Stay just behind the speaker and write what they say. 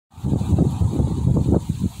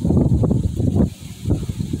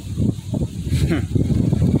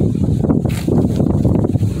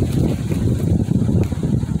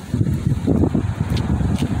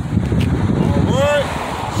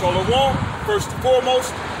first and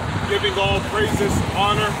foremost, giving all praises,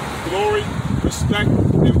 honor, glory, respect,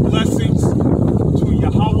 and blessings to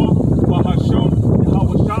Yahweh, ahchyam,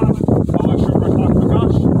 Yahweh Shai,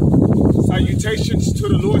 ahchyam. Salutations to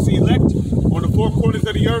the Lord's elect on the four corners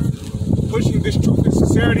of the earth, pushing this truth and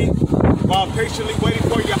sincerity while patiently waiting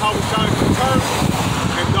for Yahweh Shai's return.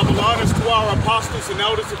 And double honors to our apostles and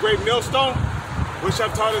elders of Great Millstone, which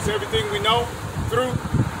have taught us everything we know through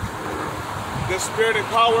the spirit and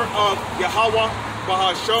power of Yahweh,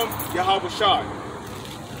 ahchyam, Yahweh Shai.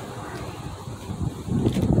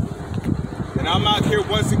 And I'm out here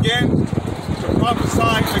once again to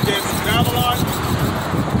prophesy against Babylon,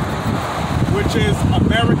 which is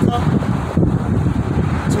America,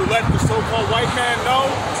 to let the so-called white man know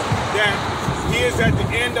that he is at the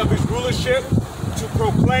end of his rulership, to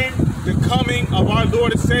proclaim the coming of our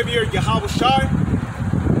Lord and Savior, Yahweh Shai,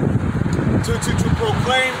 to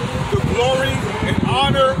proclaim the glory and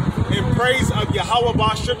honor and praise of Yahweh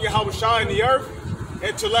ahchyam, Yahweh Shai in the earth,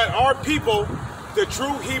 and to let our people, the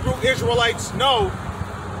true Hebrew Israelites, know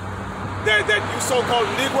that you so-called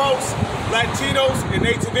Negroes, Latinos, and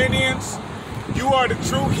Native Indians, you are the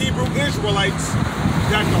true Hebrew Israelites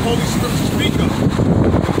that the Holy Scriptures speak of.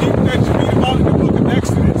 The people that you read about in the book of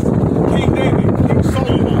Exodus, King David, King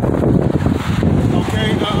Solomon,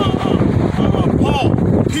 okay, Paul,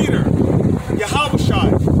 Peter, Yahweh Shai,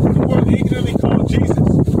 the word ignorantly called Jesus.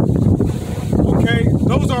 Okay,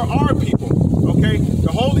 those are our people. Okay,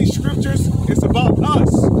 the Holy Scriptures is about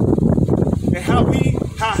us and how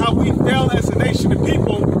we fell as a nation of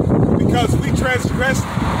people because we transgressed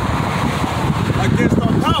against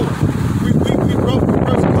our power. We broke the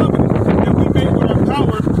first covenant that we made with our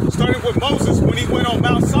power, starting with Moses when he went on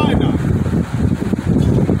Mount Sinai.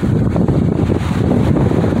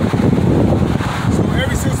 So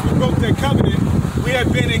ever since we broke that covenant, we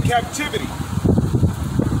have been in captivity.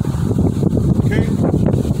 Okay?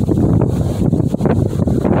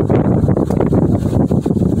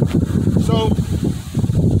 So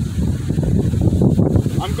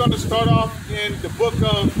I'm going to start off in the book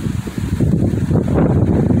of,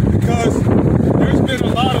 because there's been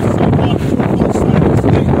a lot of so-called UFO sightings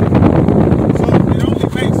lately. So it only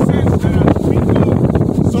makes sense that I speak of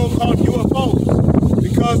so-called UFOs,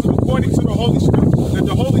 because according to the Holy Scripture, that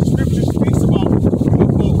the Holy Scripture speaks about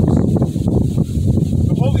UFOs.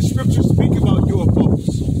 The Holy Scriptures speak about UFOs.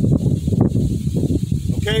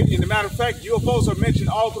 Okay? And as a matter of fact, UFOs are mentioned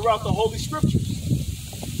all throughout the Holy Scriptures.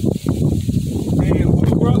 And who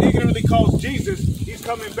the world ignorantly calls Jesus, he's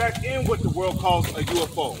coming back in what the world calls a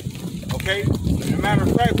UFO. Okay? And as a matter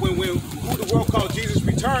of fact, when who the world calls Jesus'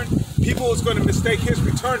 return, people is going to mistake his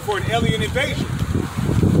return for an alien invasion.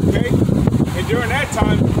 Okay? And during that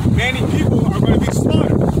time, many people are going to be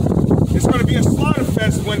slaughtered. It's going to be a slaughter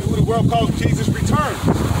fest when who the world calls Jesus returns.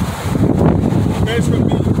 Okay? It's going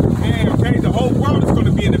to be, man, okay? The whole world is going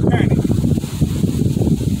to be in a panic.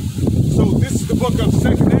 So this is the book of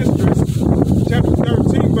 2nd Esdras, chapter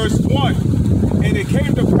 13, verse 1. And it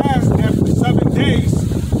came to pass after 7 days,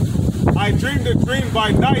 I dreamed a dream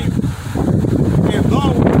by night, and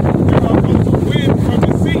lo, there arose a wind from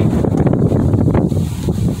the sea.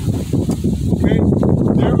 Okay?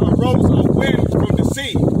 There arose a wind from the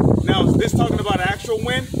sea. Now, is this talking about actual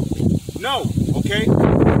wind? No. Okay?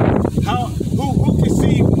 Who can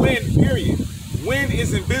see wind, period? Wind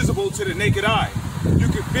is invisible to the naked eye. You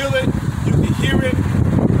can feel it, you can hear it,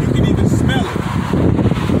 you can even smell it.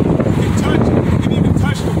 You can touch it, you can even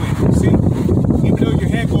touch the wind, see? Even though your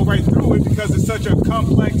hand goes right through it because it's such a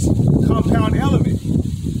complex compound element.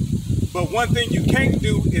 But one thing you can't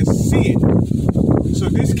do is see it. So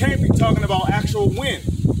this can't be talking about actual wind.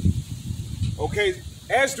 Okay,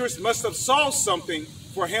 Esdras must have saw something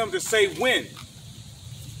for him to say wind.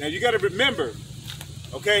 Now you got to remember,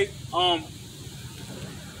 okay,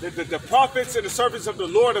 the prophets and the servants of the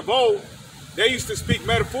Lord of old, they used to speak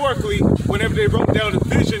metaphorically whenever they wrote down the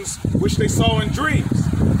visions which they saw in dreams.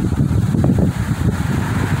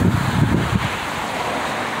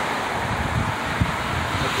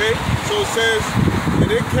 Okay, so it says,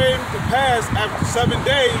 and it came to pass after 7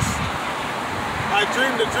 days, I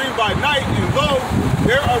dreamed a dream by night, and lo,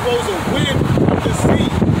 there arose a wind from the sea,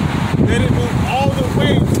 that it moved all the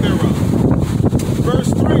waves thereof. Verse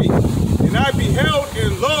 3, and I beheld,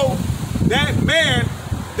 and lo, that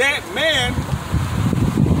man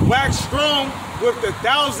waxed strong with the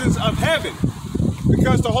thousands of heaven.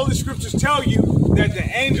 Because the Holy Scriptures tell you that the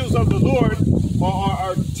angels of the Lord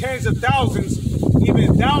are tens of thousands,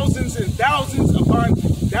 even thousands and thousands upon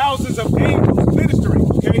thousands of angels ministering,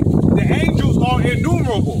 okay? The angels are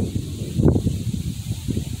innumerable.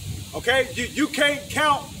 Okay? You can't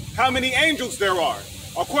count how many angels there are.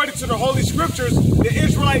 according to the Holy Scriptures, the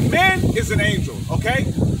Israelite man is an angel,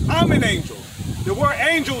 okay? I'm an angel. The word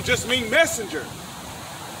angel just means messenger.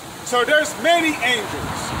 So there's many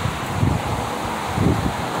angels,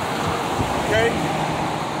 okay?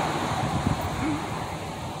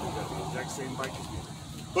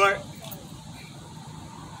 But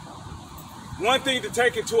one thing to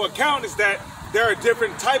take into account is that there are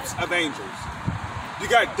different types of angels. You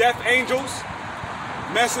got death angels,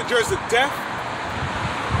 messengers of death.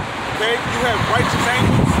 Okay, you have righteous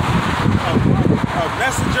angels,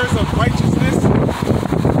 messengers of righteousness.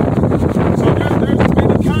 So there's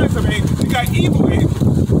many kinds of angels. You got evil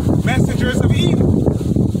angels, messengers of evil,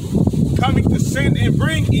 coming to sin and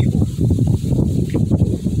bring evil.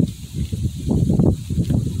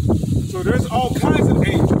 So there's all kinds of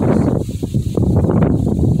angels.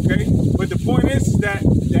 Okay, but the point is that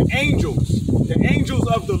the angels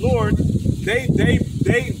of the Lord, they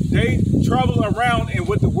travel around in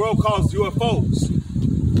what the world calls UFOs.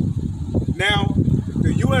 Now,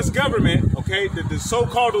 the U.S. government, okay, the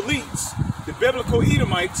so-called elites, the biblical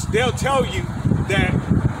Edomites, they'll tell you that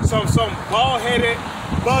some bald-headed,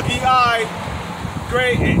 buggy-eyed,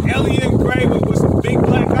 gray, alien gray with some big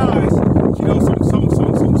black eyes, you know, some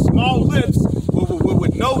small lips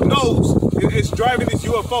with no nose is driving these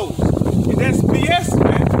UFOs. And that's BS,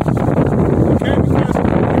 man. Okay, because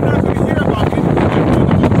you're not going to hear about it.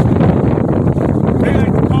 They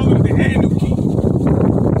like to call them the Anuki.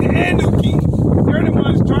 The Anuki. They're the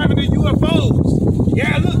ones driving the UFOs.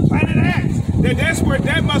 Yeah, look, planet X.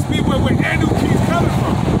 That must be where Anuki is coming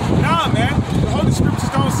from. Nah, man. The Holy Scriptures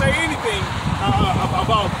don't say anything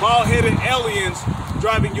about bald-headed aliens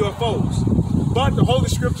driving UFOs. But the Holy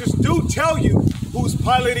Scriptures do tell you who's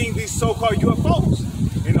piloting these so-called UFOs.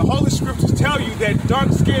 And the Holy Scriptures tell you that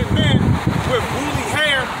dark-skinned man with woolly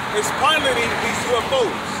hair is piloting these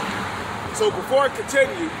UFOs. So before I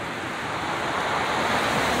continue,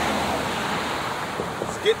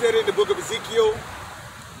 let's get that in the book of Ezekiel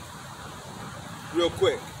real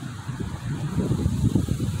quick.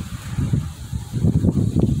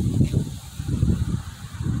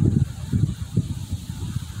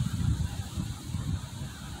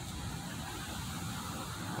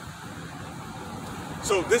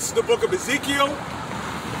 So this is the book of Ezekiel,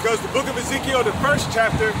 because the book of Ezekiel, the first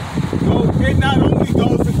chapter, it not only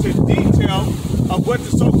goes into detail of what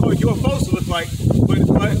the so-called UFOs look like, but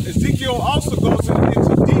Ezekiel also goes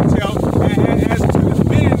into detail as to the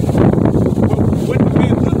men, what the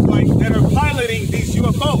men look like that are piloting these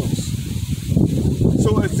UFOs.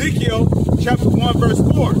 So Ezekiel chapter 1 verse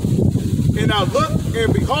 4, and I looked,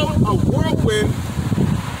 and behold, a whirlwind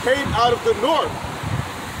came out of the north.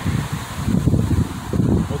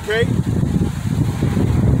 Okay?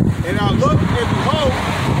 And I looked, and behold,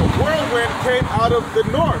 a whirlwind came out of the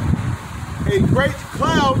north, a great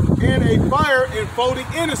cloud and a fire enfolding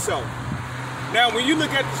in itself. Now, when you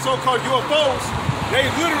look at the so-called UFOs, they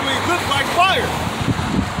literally look like fire.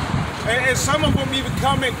 And some of them even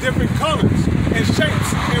come in different colors and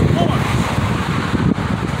shapes and forms.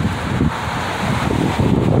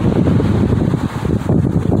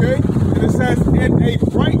 Okay? And it says, and a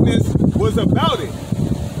brightness was about it,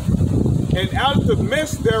 and out of the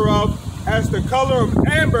mist thereof, as the color of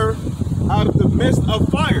amber out of the mist of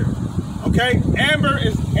fire. Okay, amber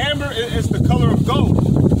is the color of gold.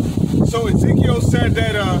 So Ezekiel said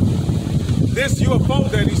that this UFO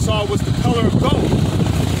that he saw was the color of gold,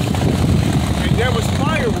 and there was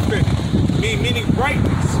fire within it, meaning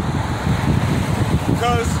brightness.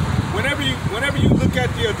 Because whenever you look at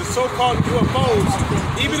the so-called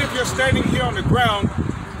UFOs, even if you're standing here on the ground,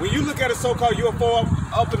 when you look at a so-called UFO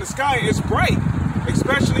up in the sky, it's bright,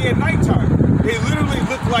 especially at nighttime. They literally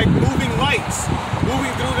look like moving lights,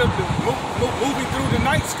 moving through the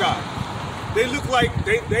night sky. They look like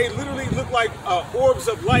they literally look like orbs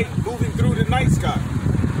of light moving through the night sky.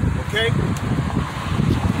 Okay.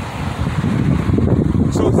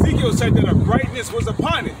 So Ezekiel said that a brightness was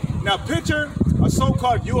upon it. Now picture a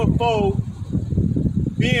so-called UFO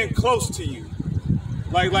being close to you,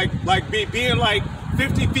 being like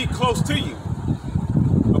 50 feet close to you.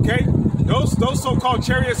 Okay, those so-called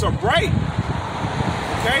chariots are bright.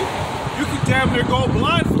 Okay, you can damn near go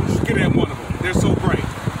blind from looking at one of them. They're so bright.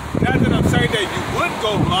 Not that I'm saying that you would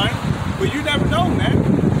go blind, but you never know, man.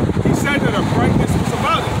 He said that a brightness was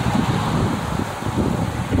about it.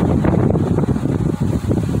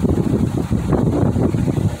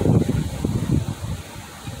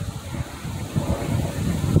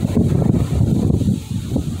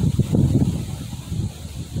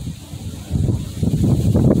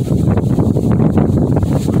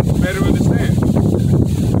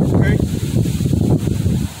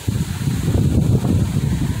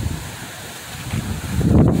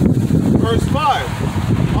 verse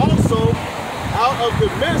 5. Also, out of the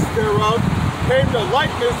midst thereof came the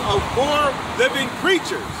likeness of 4 living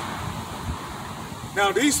creatures.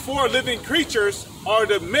 Now, these 4 living creatures are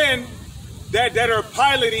the men that are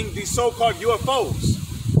piloting these so-called UFOs.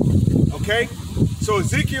 Okay? So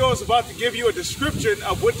Ezekiel is about to give you a description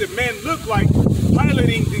of what the men look like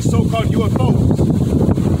piloting these so-called UFOs.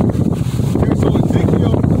 Okay, so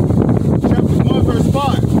Ezekiel chapter 1, verse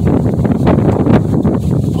 5.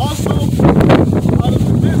 Also, out of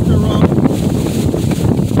the midst thereof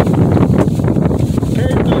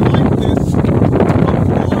came the likeness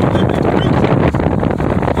of 4 living creatures,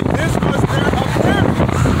 and this was their appearance.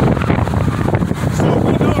 So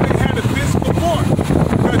we know they had a physical form,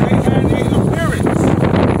 because they had an appearance.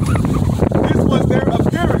 This was their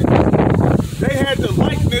appearance. They had the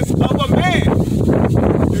likeness of a man.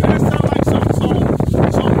 Does that sound like some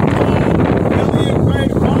tall, alien,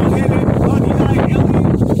 right, long-headed, bloody-eyed alien?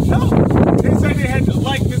 No. They said they had the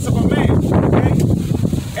likeness of a man. Okay?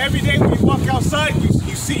 Every day when you walk outside,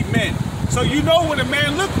 you see men. So you know what a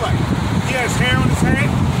man looks like. He has hair on his head.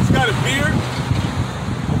 He's got a beard.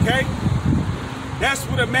 Okay? That's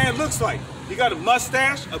what a man looks like. He got a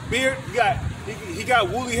mustache, a beard. He got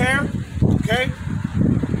woolly hair. Okay?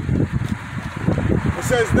 It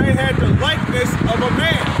says they had the likeness of a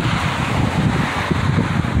man.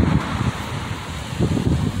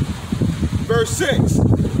 Verse 6.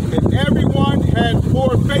 And everyone had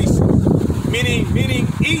 4 faces. Meaning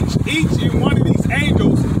each and one of these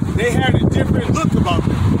angels, they had a different look about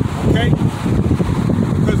them. Okay?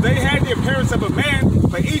 Because they had the appearance of a man,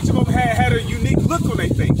 but each of them had a unique look on their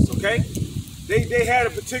face. Okay? They had a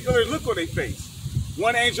particular look on their face.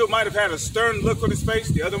 One angel might have had a stern look on his face.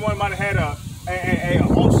 The other one might have had a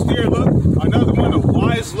austere look. Another one a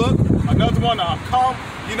wise look. Another one a calm.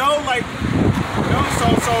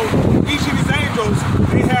 So each of these angels,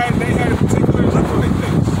 they had a particular look on their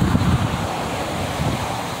face.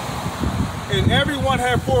 And everyone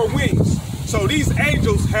had 4 wings. So these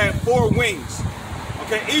angels had 4 wings.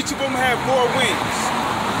 Okay, each of them had 4 wings.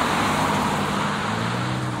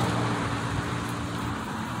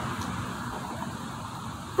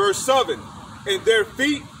 Verse 7, and their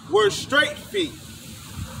feet were straight feet.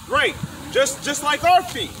 Right, just like our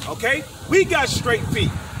feet, okay? We got straight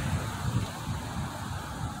feet.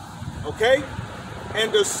 Okay?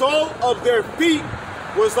 And the sole of their feet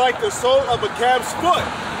was like the sole of a calf's foot.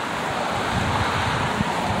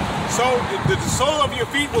 So the sole of your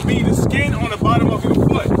feet will be the skin on the bottom of your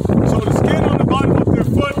foot. So the skin on the bottom of their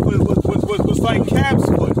foot was like calf's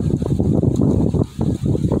foot.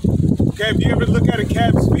 Okay, if you ever look at a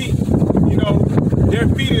calf's feet, you know, their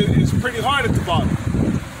feet is pretty hard at the bottom.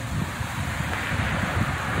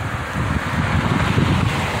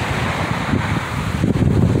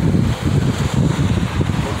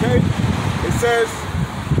 Okay, it says,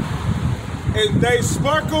 and they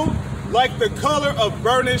sparkle like the color of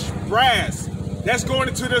burnished brass. That's going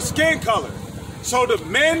into their skin color. So the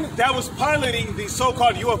men that was piloting these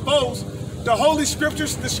so-called UFOs, the Holy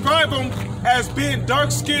Scriptures describe them as being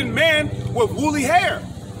dark-skinned men with woolly hair.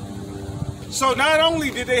 So not only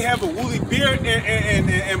did they have a woolly beard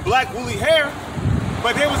and black woolly hair,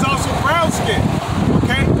 but they was also brown skin.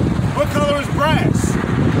 Okay? What color is brass?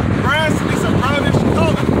 Brass is a brownish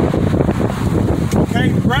color.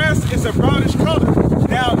 Okay? Brass is a brownish color.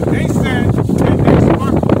 Now, they said that they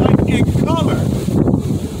sparkle like in color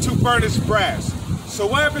to burnished brass. So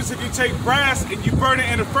what happens if you take brass and you burn it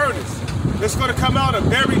in a furnace? It's going to come out a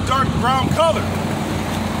very dark brown color.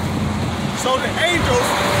 So the angels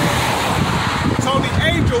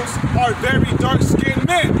are very dark-skinned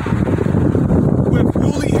men with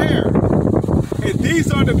woolly hair. And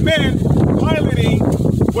these are the men piloting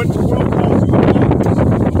what the world calls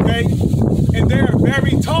UFOs, okay? And they're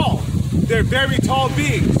very tall. They're very tall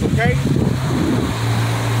beings, okay?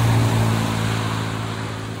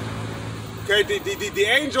 Okay, the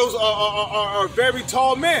angels are very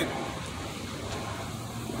tall men.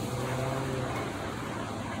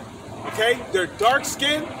 Okay, they're dark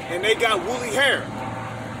skinned and they got woolly hair.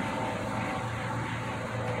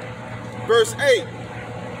 Verse 8,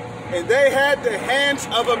 and they had the hands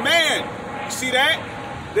of a man. You see that?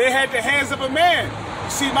 They had the hands of a man. You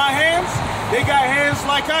see my hands? They got hands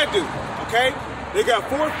like I do. Okay? They got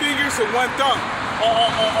 4 fingers and 1 thumb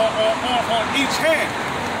on each hand.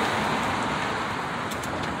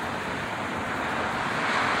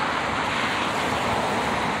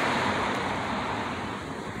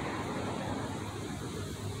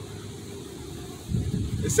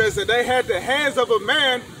 It says that they had the hands of a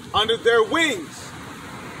man under their wings.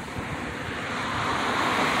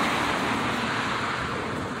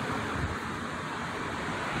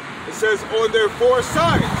 It says on their four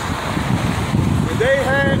sides. And they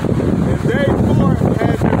four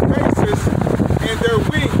had their faces and their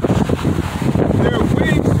wings. Their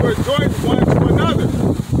wings were joined one to another.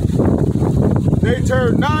 They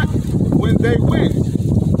turned not when they went.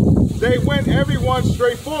 They went every one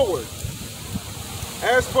straight forward.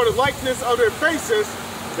 As for the likeness of their faces,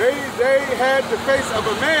 they had the face of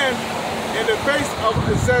a man, and the face of,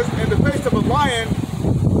 it says, and the face of a lion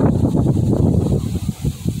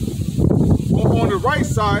on the right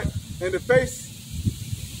side, and the face,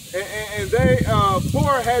 and they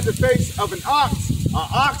four had the face of an ox. An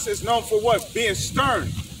ox is known for what? Being stern.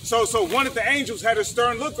 So one of the angels had a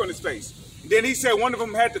stern look on his face. Then he said one of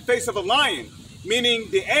them had the face of a lion, meaning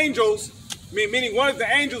the angels. Meaning one of the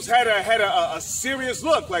angels had a serious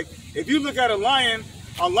look. Like if you look at a lion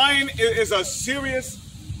is a serious.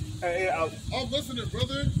 I'm listening,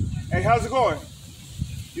 brother. Hey, how's it going?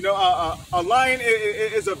 You know, a lion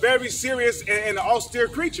is a very serious and austere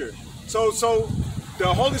creature. So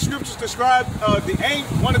the Holy Scriptures describe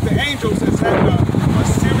one of the angels as having a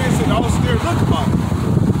serious and austere look about it.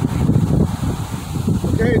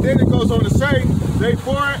 Okay, then it goes on to say they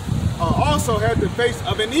four also had the face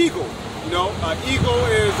of an eagle. You know, an eagle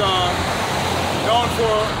is known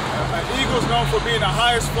for being the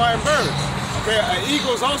highest flying bird. Okay, an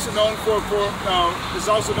eagle is also known for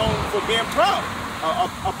being proud,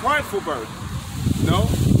 a prideful bird. You know,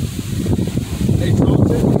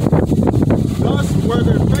 exalted. Thus were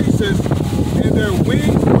their faces, and their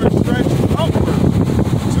wings were stretched upward.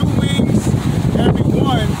 Two wings, every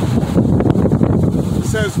one, it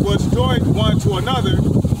says, was joined one to another,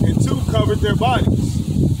 and two covered their bodies.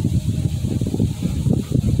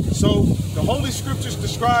 So the Holy Scriptures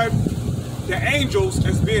describe the angels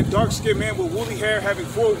as being dark-skinned men with woolly hair, having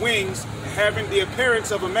four wings, and having the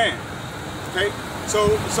appearance of a man. Okay, so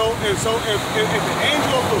if the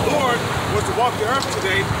angel of the Lord was to walk the earth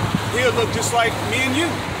today, he'll look just like me and you.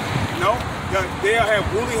 You know, they'll have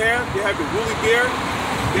woolly hair, they have the woolly beard,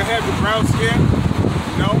 they'll have the brown skin.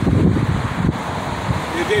 You know,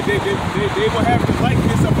 they will have the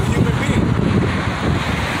likeness of a human being.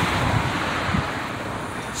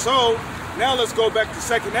 So now let's go back to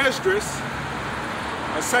 2nd Esdras.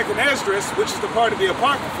 2nd Esdras, which is the part of the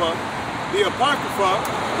Apocrypha. The Apocrypha,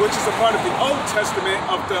 which is a part of the Old Testament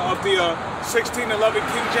of the 1611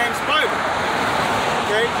 King James Bible.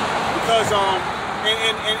 Okay, because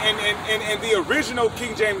in the original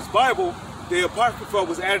King James Bible, the Apocrypha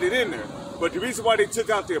was added in there. But the reason why they took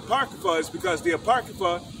out the Apocrypha is because the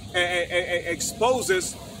Apocrypha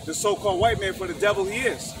exposes the so-called white man for the devil he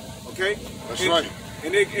is. Okay, that's right.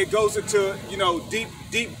 And it goes into, you know, deep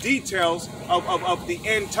details of the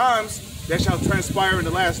end times that shall transpire in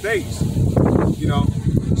the last days. You know,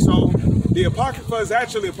 so the Apocrypha is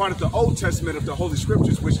actually a part of the Old Testament of the Holy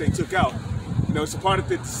Scriptures, which they took out. You know, it's a part of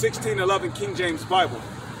the 1611 King James Bible.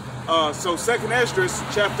 So 2nd Esdras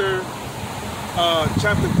chapter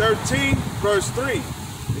 13, verse 3.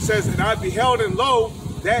 It says, and I beheld, and lo,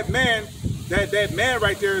 that man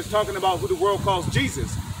right there is talking about who the world calls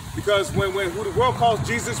Jesus. Because when who the world calls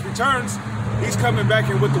Jesus returns, he's coming back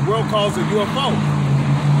in what the world calls a UFO.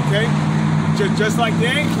 Okay? Just like the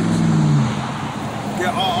angels.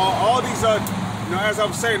 Yeah, all these, you know, as I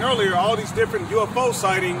was saying earlier, all these different UFO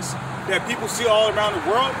sightings that people see all around the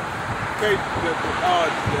world. Okay,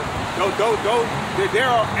 there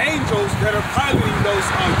are angels that are piloting those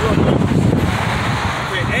UFOs.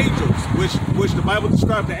 Okay, angels, which the Bible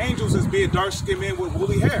described the angels as being dark-skinned men with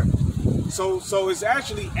woolly hair. So it's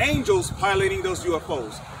actually angels piloting those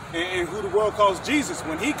UFOs. And who the world calls Jesus,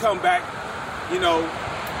 when he come back, you know,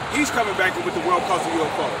 he's coming back in what the world calls a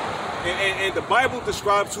UFO. And the Bible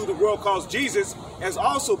describes who the world calls Jesus as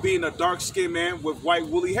also being a dark-skinned man with white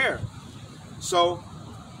woolly hair. So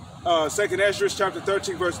 2nd Esdras chapter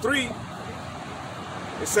 13, verse 3,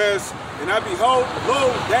 it says, and I behold,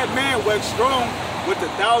 lo, that man waxed strong with the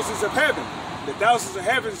thousands of heaven. The thousands of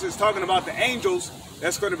heavens is talking about the angels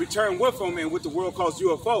that's going to return with him and what the world calls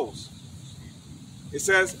UFOs. It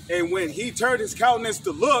says, and when he turned his countenance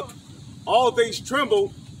to look, all things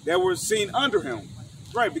trembled that were seen under him.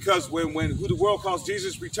 Right, because when who the world calls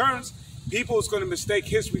Jesus returns, people is going to mistake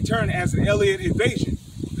his return as an alien invasion.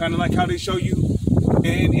 Kind of like how they show you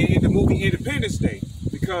in the movie Independence Day.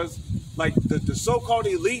 Because like the so-called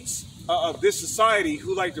elites of this society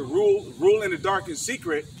who like to rule in the dark and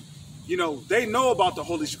secret, you know, they know about the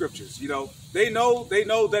Holy Scriptures. You know, they know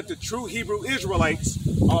that the true Hebrew Israelites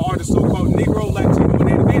are the so-called Negro, Latino, and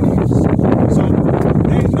Native Indians. So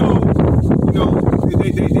they know, you know,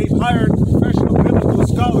 they've hired professional biblical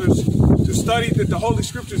scholars to study the Holy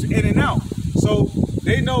Scriptures in and out. So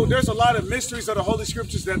they know there's a lot of mysteries of the Holy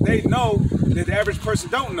Scriptures that they know that the average person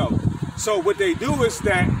don't know. So what they do is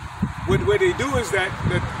that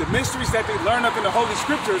the mysteries that they learn up in the Holy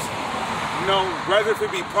Scriptures, you know, whether if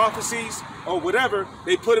it be prophecies or whatever,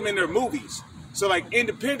 they put them in their movies. So like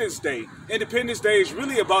Independence Day is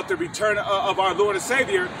really about the return of our Lord and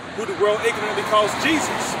Savior, who the world ignorantly calls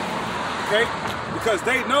Jesus. Okay? Because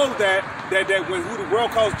they know that when who the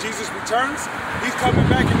world calls Jesus returns, he's coming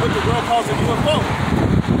back in what the world calls a UFO.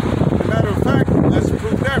 As a matter of fact, let's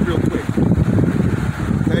prove that real quick.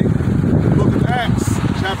 Okay? The book of Acts,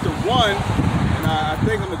 chapter 1, and I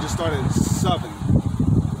think I'm going to just start at 7.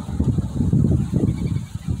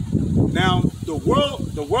 Now, the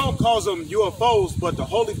world calls them UFOs, but the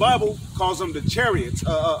Holy Bible calls them the chariots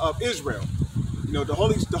of Israel. You know, the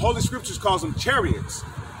Holy Scriptures calls them chariots,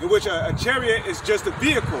 in which a chariot is just a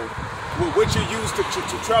vehicle with which you use to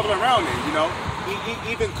travel around in. You know,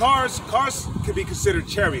 even cars can be considered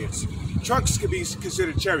chariots. Trucks can be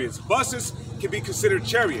considered chariots. Buses can be considered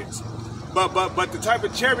chariots. But the type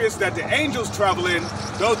of chariots that the angels travel in,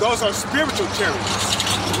 those are spiritual chariots.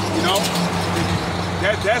 You know.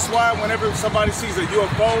 That's why whenever somebody sees a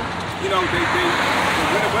UFO, you know,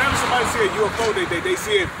 whenever somebody sees a UFO, they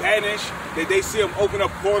see it vanish, they see them open up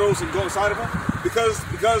portals and go inside of them, because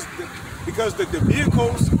the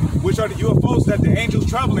vehicles, which are the UFOs that the angels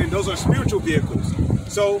travel in, those are spiritual vehicles.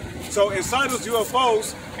 So inside those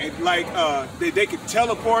UFOs, and like they could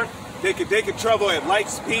teleport, they could travel at light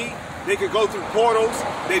speed, they could go through portals,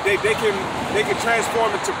 they can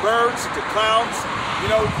transform into birds, into clouds. You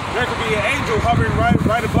know, there could be an angel hovering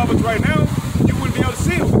right above us right now. You wouldn't be able to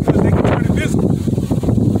see them because they can turn invisible.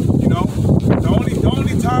 You know, the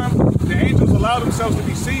only time the angels allow themselves to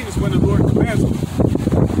be seen is when the Lord commands them.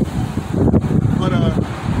 But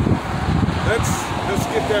let's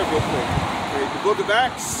get there real quick. Okay, the book of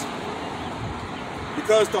Acts,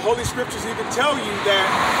 because the Holy Scriptures even tell you that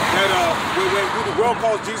when who the world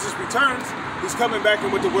calls Jesus returns, he's coming back in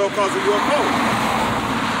what the world calls a UFO.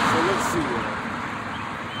 So let's see here.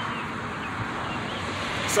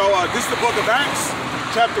 So this is the book of Acts,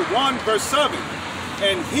 chapter 1, verse 7.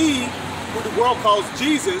 And he, who the world calls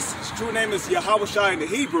Jesus, his true name is Yahushua in the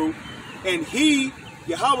Hebrew, and he,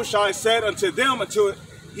 Yahushua, said unto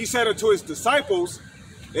his disciples,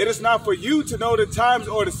 it is not for you to know the times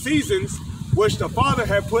or the seasons which the Father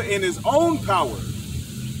hath put in his own power,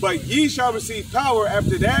 but ye shall receive power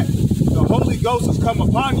after that the Holy Ghost has come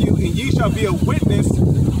upon you, and ye shall be a witness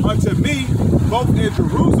unto me, both in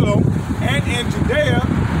Jerusalem and in Judea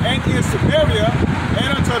and in Samaria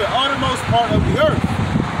and unto the uttermost part of the earth.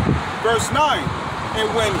 Verse 9. And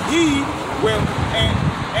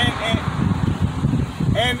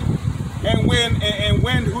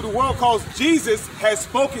when who the world calls Jesus has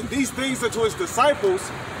spoken these things unto his disciples,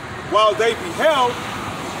 while they beheld,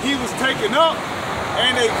 he was taken up,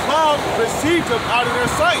 and a cloud received him out of their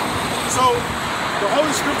sight. So the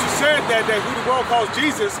Holy Scripture said that who the world calls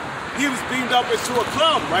Jesus, he was beamed up into a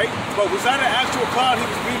cloud, right? But was that an actual cloud he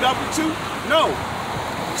was beamed up into? No.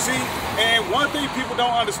 You see, and one thing people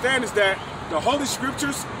don't understand is that the Holy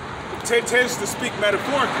Scriptures tends to speak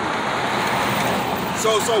metaphorically.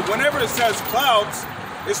 So whenever it says clouds,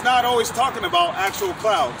 it's not always talking about actual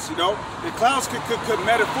clouds, you know? The clouds could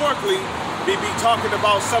metaphorically be talking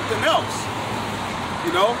about something else,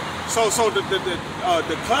 you know? So the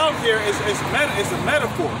cloud here is a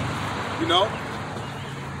metaphor, you know?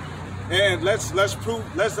 And let's prove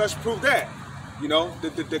that, you know,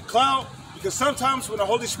 the cloud, because sometimes when the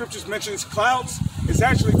Holy Scriptures mentions clouds, it's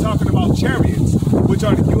actually talking about chariots, which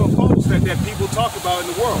are the UFOs that people talk about in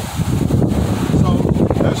the world. So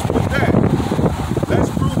let's prove that. Let's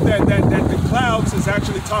prove that the clouds is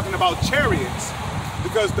actually talking about chariots,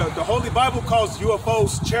 because the Holy Bible calls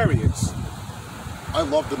UFOs chariots. I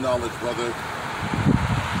love the knowledge, brother.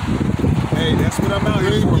 Hey, that's what I'm out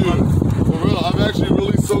here for, brother. For real, I'm actually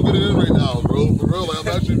really soaking it in right now, bro. For real, I'm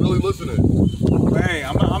actually really listening. Hey,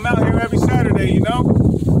 I'm out here every Saturday, you know?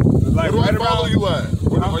 Like, where do I follow you at?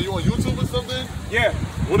 Are you on YouTube or something? Yeah.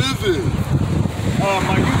 What is it?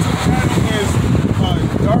 My YouTube channel is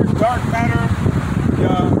Dark Matter.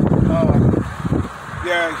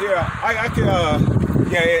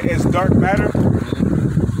 It's Dark Matter.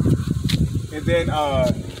 And then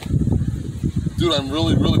dude, I'm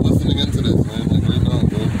really listening into this, man. Like right now,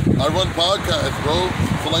 bro. I run podcasts, bro.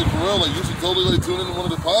 So like for real, like you should totally like tune into one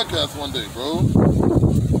of the podcasts one day, bro.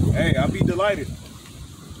 Hey, I'll be delighted.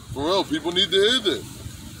 For real, people need to hear this.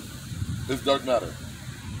 It's Dark Matter.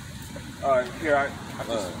 Here I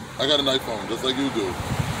got an iPhone, just like you do.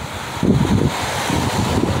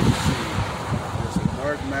 There's a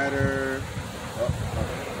Dark Matter. I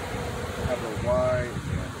have the why,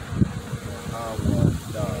 and how would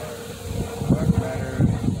Black Matter,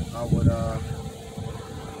 how would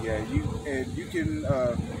yeah, you can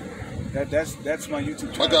that's my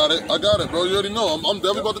YouTube channel. I got it, bro. You already know. I'm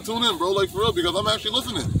definitely about to tune in, bro. Like for real, because I'm actually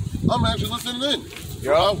listening. I'm actually listening in.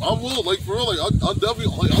 Yeah, I will, like for real, like I definitely,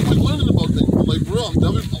 like I like learning about things. But, like for real, I'm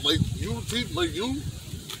definitely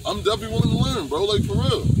I'm definitely willing to learn, bro. Like for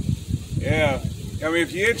real. Yeah. I mean,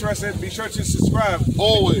 if you're interested, be sure to subscribe.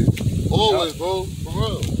 Always, bro. For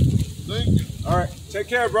real. Thank you. All right. Take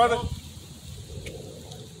care, brother.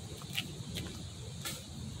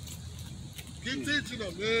 Keep teaching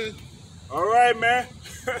them, man. All right, man.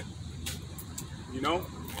 You know,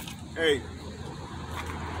 hey,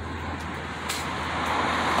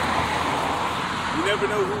 you never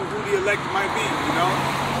know who the elect might be, you know?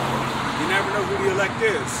 You never know who the elect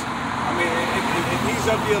is. I mean, if he's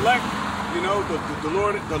of the elect, you know,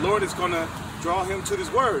 the Lord is going to draw him to his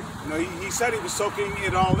word. You know, he said he was soaking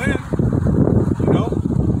it all in, you know,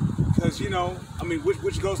 because, you know, I mean,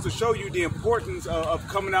 which goes to show you the importance of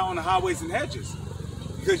coming out on the highways and hedges,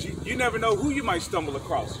 because you never know who you might stumble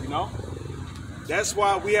across, you know. That's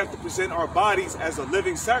why we have to present our bodies as a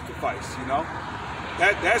living sacrifice, you know.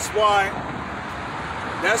 That's why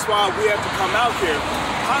we have to come out here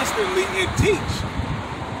constantly and teach,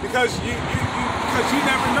 because you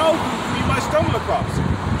never know who you might stumble across.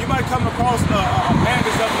 You might come across a man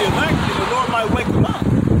that's of the elect, and the Lord might wake him up,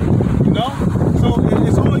 you know. So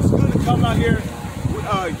it's always good to come out here,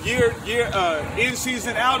 in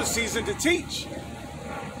season, out of season, to teach.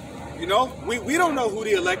 You know, we don't know who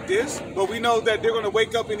the elect is, but we know that they're going to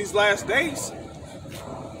wake up in these last days.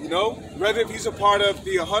 You know, whether if he's a part of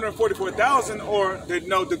the 144,000 or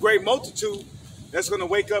the great multitude that's going to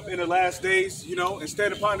wake up in the last days, you know, and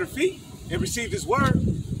stand upon their feet and receive his word.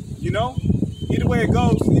 You know, either way it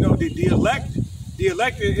goes, you know, the elect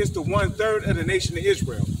is the 1/3 of the nation of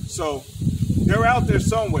Israel. So they're out there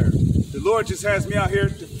somewhere. The Lord just has me out here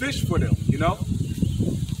to fish for them, you know.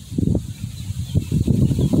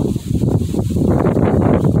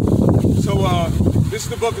 So this is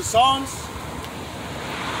the book of Psalms.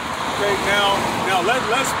 Okay, now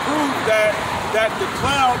let's prove that the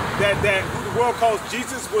cloud that who the world calls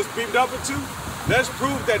Jesus was beamed up into. Let's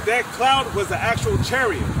prove that cloud was the actual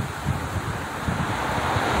chariot.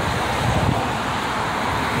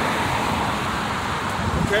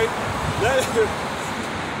 Okay,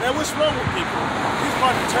 man, what's wrong with people? He's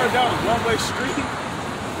about to turn down a one-way street.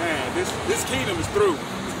 Man, this kingdom is through.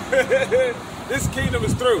 This kingdom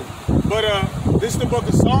is through. But this is the book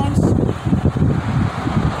of Psalms,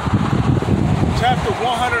 chapter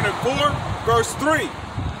 104, verse 3.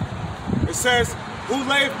 It says, "Who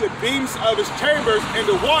layeth the beams of his chambers in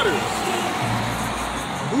the waters?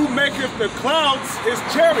 Who maketh the clouds his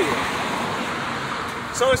chariot?"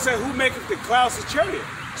 So it said, "Who maketh the clouds his chariot?"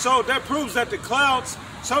 So that proves that the clouds,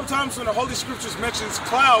 sometimes when the Holy Scriptures mentions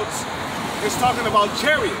clouds, it's talking about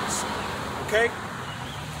chariots, okay?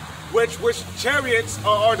 Which chariots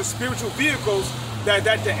are the spiritual vehicles that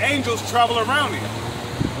the angels travel around in,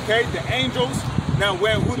 okay? The angels, now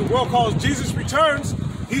who the world calls Jesus returns,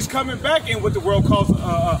 he's coming back in what the world calls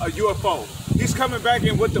a UFO. He's coming back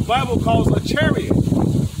in what the Bible calls a chariot.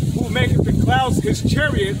 Who maketh the clouds his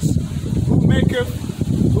chariots, who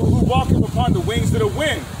walketh upon the wings of the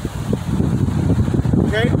wind.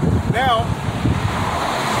 Okay, now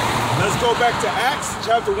let's go back to Acts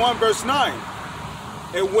chapter 1, verse 9.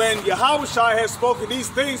 "And when Yahushua had spoken these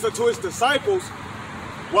things unto his disciples,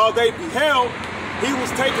 while they beheld, he was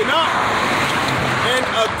taken up, and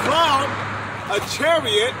a cloud, a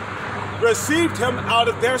chariot, received him out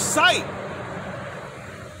of their sight."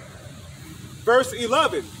 Verse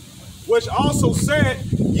 11, "Which also said,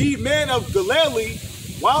 Ye men of Galilee,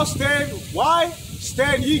 why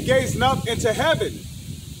stand ye gazing up into heaven?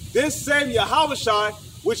 This same Yahushua,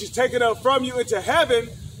 which is taken up from you into heaven,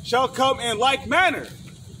 shall come in like manner."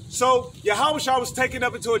 So Yahushua was taken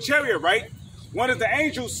up into a chariot, right? One of the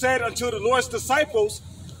angels said unto the Lord's disciples,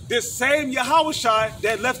 "This same Yahushua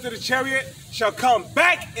that left in the chariot shall come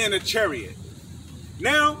back in a chariot."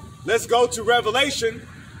 Now, let's go to Revelation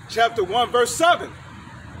chapter 1, verse 7.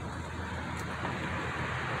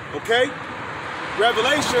 Okay?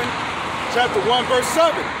 Revelation chapter 1, verse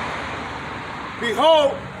 7.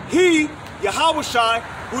 "Behold, he, Yahushua,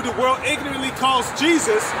 who the world ignorantly calls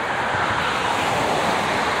Jesus,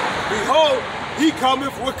 behold, he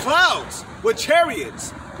cometh with clouds, with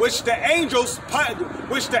chariots, which the angels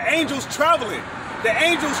travel in." The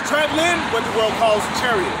angels travel in what the world calls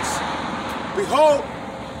chariots. Behold,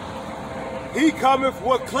 he cometh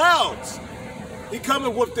with clouds. He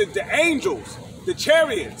cometh with the angels, the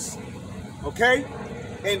chariots. Okay?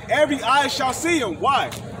 and every eye shall see him.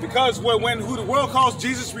 Why? Because when who the world calls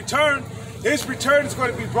Jesus' return, his return is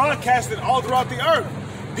going to be broadcasted all throughout the earth.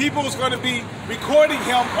 People is going to be recording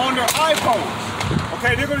him on their iPhones.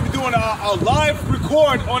 Okay, they're going to be doing a live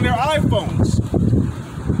record on their iPhones.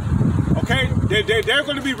 Okay, they're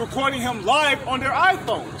going to be recording him live on their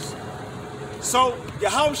iPhones. So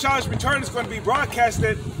Yahweh's return is going to be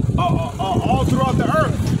broadcasted all throughout the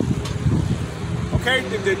earth. Okay,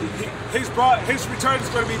 his return is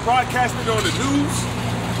going to be broadcasted on the news.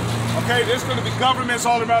 Okay, there's going to be governments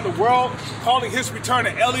all around the world calling his return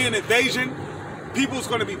an alien invasion. People's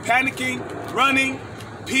going to be panicking, running,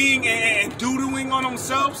 peeing, and doodling on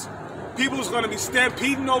themselves. People's going to be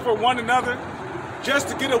stampeding over one another just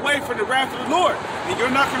to get away from the wrath of the Lord. And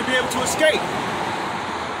you're not going to be able to escape.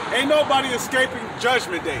 Ain't nobody escaping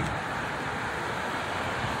Judgment Day.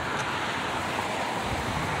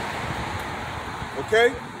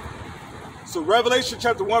 Okay? So Revelation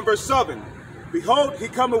chapter 1 verse 7. Behold, he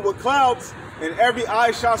cometh with clouds, and every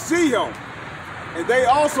eye shall see him. And they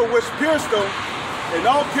also which pierced him, and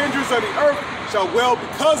all kindreds of the earth shall wail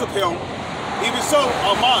because of him. Even so,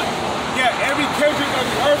 Amen. Yeah, every kindred of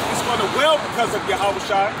the earth is going to wail because of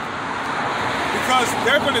Yahweh, because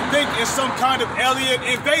they're going to think it's some kind of alien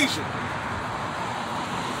invasion.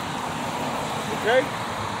 Okay?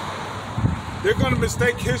 They're going to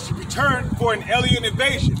mistake his return for an alien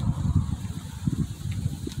invasion.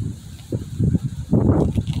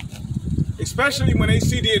 Especially when they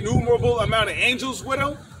see the innumerable amount of angels with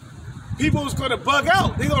him. People is going to bug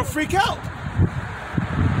out. They're going to freak out.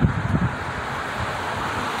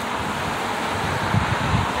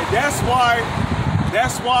 And that's why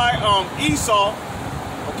Esau,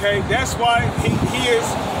 okay, that's why he is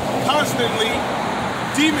constantly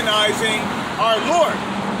demonizing our Lord,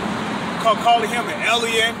 calling him an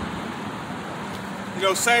alien. You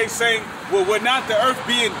know, saying, well, would not the earth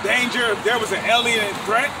be in danger if there was an alien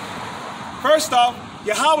threat? First off,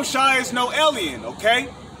 Yahweh is no alien, okay?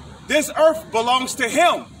 This earth belongs to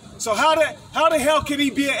him. So how the hell can he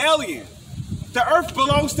be an alien? The earth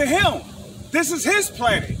belongs to him. This is his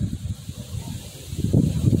planet.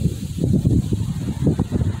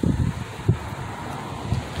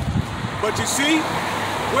 But you see,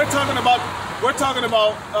 we're talking about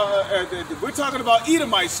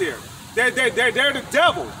Edomites here. They're the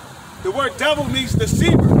devil. The word devil means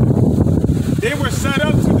deceiver. They were set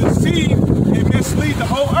up to deceive and mislead the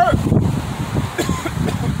whole earth.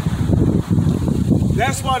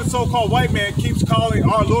 That's why the so-called white man keeps calling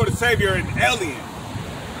our Lord and Savior an alien.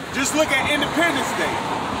 Just look at Independence Day.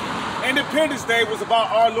 Independence Day was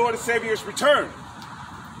about our Lord and Savior's return.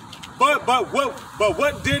 But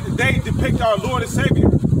what did they depict our Lord and Savior?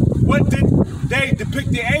 What did they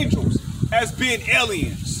depict the angels as being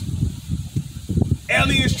aliens?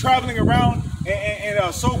 Aliens traveling around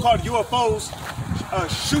in so-called UFOs,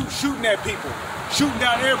 shooting at people, shooting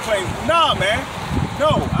down airplanes. Nah, man.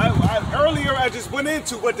 No, earlier I just went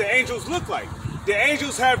into what the angels look like. The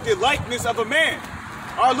angels have the likeness of a man.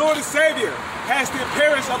 Our Lord and Savior has the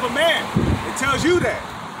appearance of a man. It tells you that.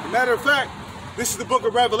 As a matter of fact, this is the book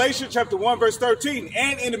of Revelation, chapter 1, verse 13.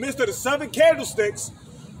 And in the midst of the 7 candlesticks,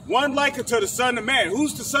 one like unto the Son of Man.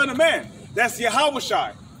 Who's the Son of Man? That's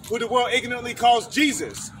Yahweh, who the world ignorantly calls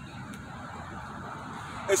Jesus.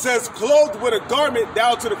 It says, clothed with a garment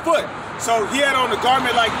down to the foot. So he had on a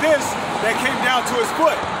garment like this that came down to his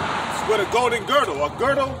foot with a golden girdle. A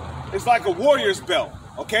girdle is like a warrior's belt,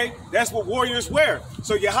 okay? That's what warriors wear.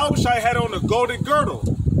 So Yahweh had on a golden girdle,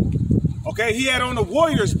 okay? He had on a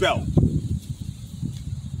warrior's belt.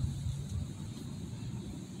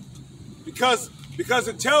 Because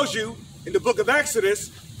it tells you in the book of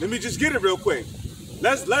Exodus, let me just get it real quick.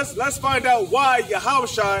 Let's find out why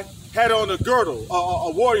Yahweh had on a girdle,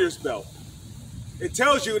 a warrior's belt. It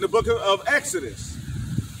tells you in the book of Exodus.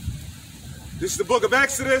 This is the book of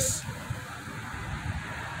Exodus.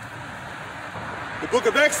 The book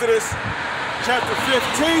of Exodus, chapter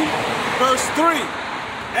 15, verse 3.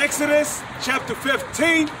 Exodus, chapter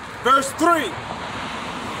 15, verse 3.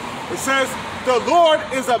 It says, the Lord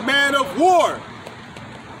is a man of war.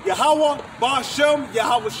 Yahweh, Ba'ashem,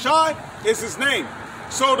 Yahweh Shai is his name.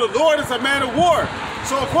 So the Lord is a man of war.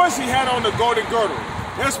 So of course he had on the golden girdle.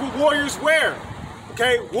 That's what warriors wear.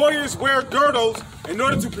 Okay, warriors wear girdles in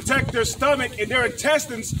order to protect their stomach and their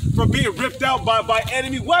intestines from being ripped out by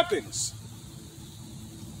enemy weapons.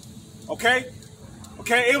 Okay?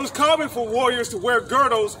 Okay, it was common for warriors to wear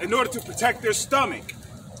girdles in order to protect their stomach.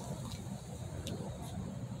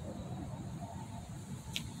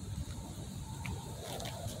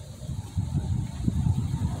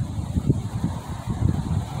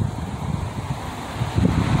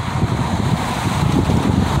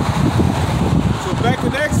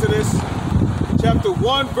 chapter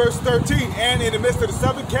 1, verse 13. And in the midst of the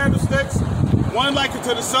 7 candlesticks, one like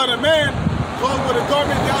unto the Son of Man, clothed with a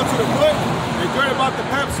garment down to the foot, and girded about the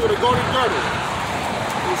paps with a golden girdle.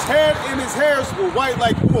 His head and his hairs were white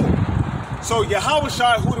like wool. So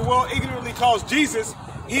Yahushua, who the world ignorantly calls Jesus,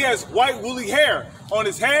 he has white woolly hair on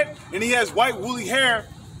his head, and he has white woolly hair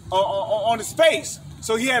on his face.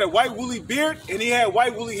 So he had a white woolly beard, and he had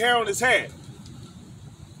white woolly hair on his head.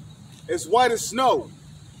 It's white as snow,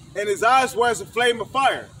 and his eyes were as a flame of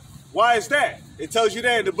fire. Why is that? It tells you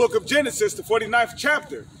that in the book of Genesis, the 49th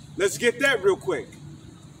chapter. Let's get that real quick.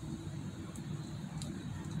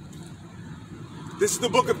 This is the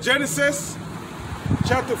book of Genesis,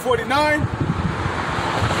 chapter 49.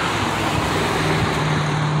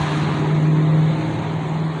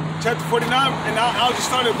 Chapter 49, and I'll just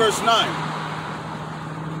start at verse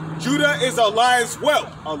 9. Judah is a lion's whelp,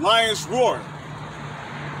 a lion's roar.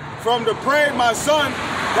 From the prey, my son,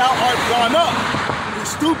 thou art gone up. He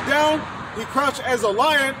stooped down, he crouched as a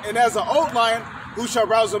lion, and as an old lion, who shall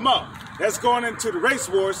rouse him up? That's going into the race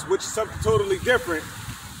wars, which is something totally different.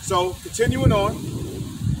 So, continuing on.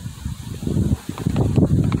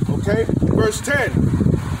 Okay, verse 10.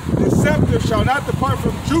 The scepter shall not depart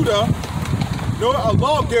from Judah, nor a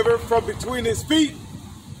lawgiver from between his feet,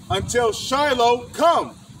 until Shiloh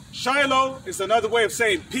come. Shiloh is another way of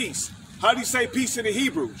saying peace. How do you say peace in the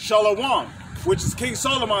Hebrew? Shalom, which is King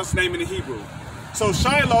Solomon's name in the Hebrew. So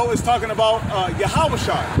Shiloh is talking about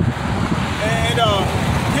Yahushua. And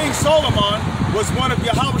King Solomon was one of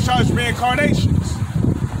Yahushua's reincarnations.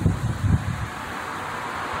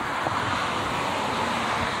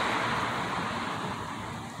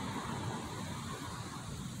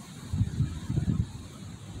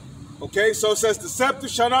 Okay, so it says, the scepter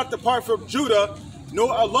shall not depart from Judah,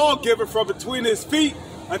 nor a lawgiver from between his feet,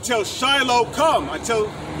 until Shiloh come, until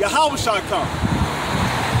Yahushua come.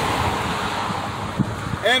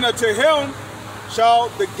 And unto him shall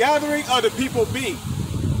the gathering of the people be.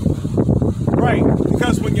 Right,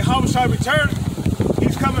 because when Yahushua returns,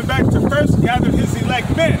 he's coming back to first gather his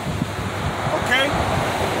elect men. Okay?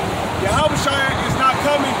 Yahushua is not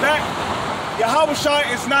coming back.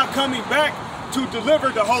 Yahushua is not coming back to deliver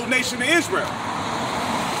the whole nation of Israel.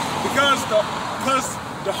 Because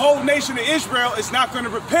the whole nation of Israel is not going to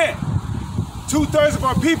repent. 2/3 of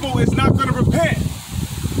our people is not going to repent.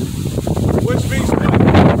 Which means what?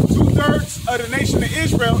 2/3 of the nation of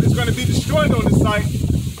Israel is going to be destroyed on this site.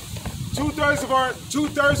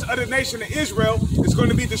 2/3 of the nation of Israel is going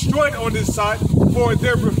to be destroyed on this site for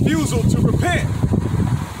their refusal to repent.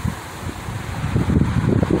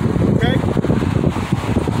 Okay?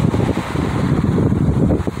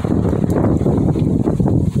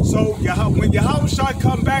 So when Yahushua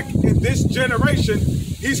come back in this generation,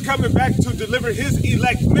 he's coming back to deliver his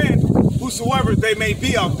elect men, whosoever they may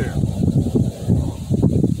be out there.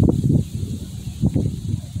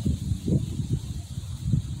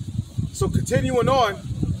 So continuing on,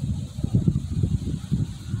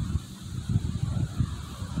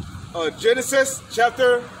 Genesis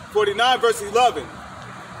chapter 49, verse 11.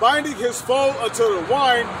 Binding his foal unto the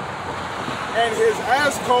wine, and his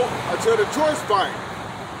ass coat unto the choice vine.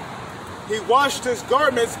 He washed his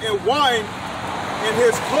garments in wine, and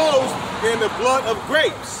his clothes in the blood of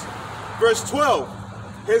grapes. Verse 12.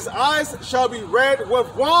 His eyes shall be red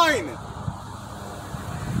with wine,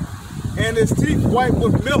 and his teeth white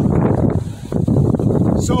with milk.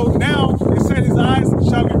 So now it said his eyes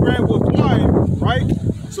shall be red with wine, right?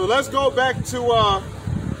 So let's go back to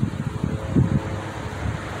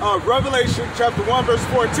Revelation chapter 1, verse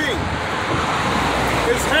 14.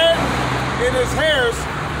 His head and his hairs,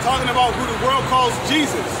 talking about who the world calls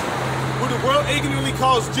Jesus, who the world ignorantly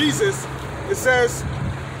calls Jesus. It says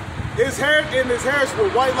his hair and his hairs were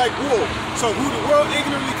white like wool. So who the world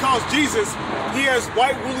ignorantly calls Jesus, he has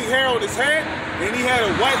white woolly hair on his head, and he had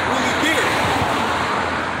a white woolly beard,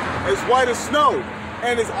 as white as snow,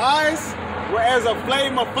 and his eyes were as a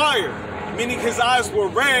flame of fire, meaning his eyes were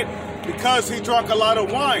red because he drank a lot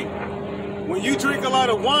of wine. When you drink a lot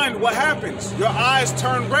of wine, what happens? Your eyes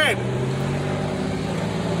turn red.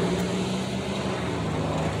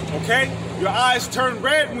 Okay? Your eyes turn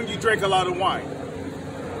red when you drink a lot of wine.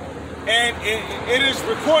 And it is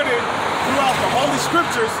recorded throughout the Holy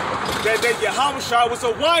Scriptures that Yahushua was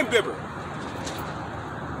a wine bibber.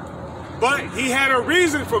 But he had a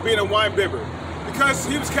reason for being a wine bibber, because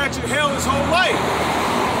he was catching hell his whole life.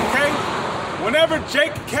 Okay? Whenever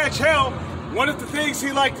Jake catch hell, one of the things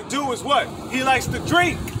he liked to do is what? He likes to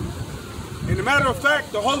drink. And as a matter of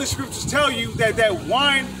fact, the Holy Scriptures tell you that that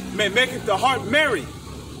wine may make the heart merry.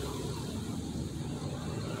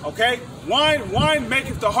 Okay? Wine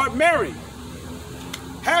maketh the heart merry.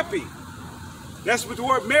 Happy. That's what the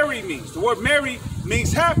word merry means. The word merry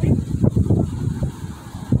means happy.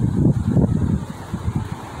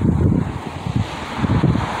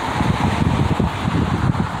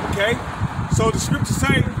 Okay? So the scriptures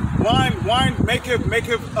say, wine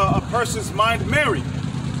maketh a person's mind merry.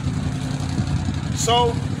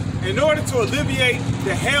 So, in order to alleviate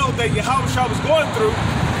the hell that Yahushua was going through,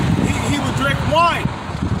 he would drink wine.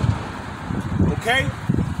 Okay?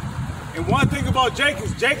 And one thing about Jake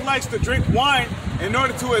is Jake likes to drink wine in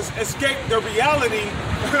order to escape the reality.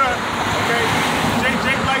 Okay?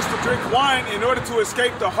 Jake likes to drink wine in order to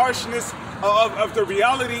escape the harshness of the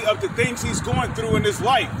reality of the things he's going through in his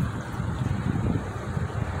life.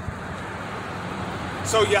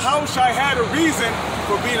 So Yahushua had a reason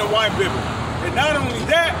for being a wine bibber. And not only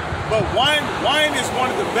that, but wine is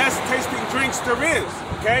one of the best tasting drinks there is.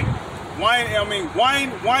 Okay? Wine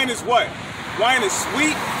is what? Wine is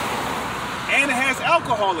sweet and it has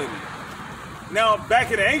alcohol in it. Now,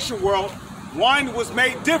 back in the ancient world, wine was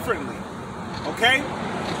made differently. Okay?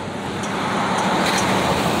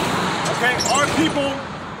 Okay,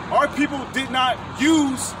 our people did not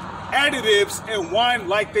use additives in wine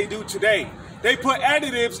like they do today. They put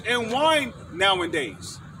additives in wine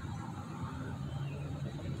nowadays.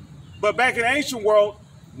 But back in the ancient world,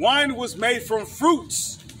 wine was made from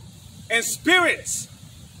fruits and spirits,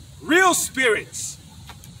 real spirits.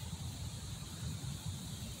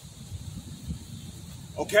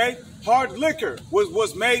 Okay? Hard liquor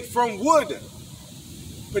was made from wood,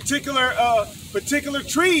 particular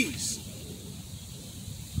trees,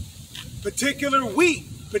 particular wheat,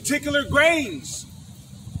 particular grains,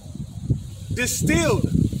 distilled.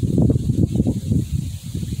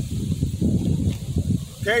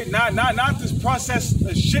 Okay, not this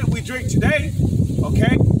processed shit we drink today.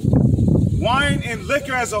 Okay, wine and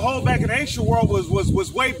liquor as a whole back in the ancient world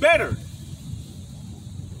was way better.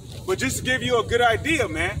 But just to give you a good idea,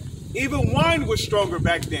 man, even wine was stronger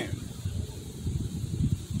back then.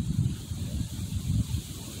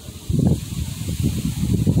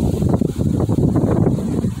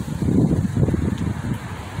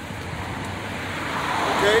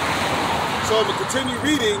 Okay, so I'm gonna continue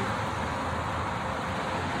reading.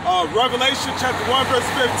 Revelation chapter 1 verse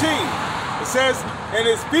 15. It says, and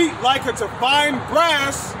his feet like unto fine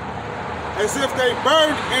brass, as if they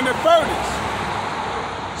burned in the furnace.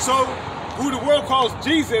 So, who the world calls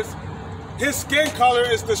Jesus, his skin color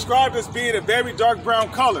is described as being a very dark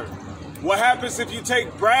brown color. What happens if you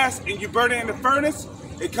take brass and you burn it in the furnace?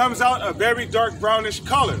 It comes out a very dark brownish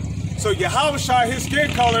color. So Yahushua, his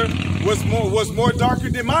skin color was more darker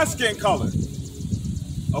than my skin color.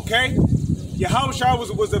 Okay? Yahushua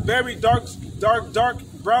was a very dark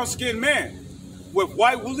brown-skinned man with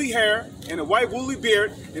white woolly hair and a white woolly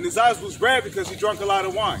beard, and his eyes was red because he drank a lot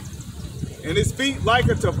of wine. And his feet like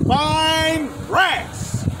unto fine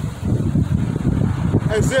brass,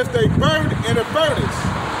 as if they burned in a furnace.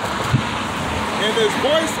 And his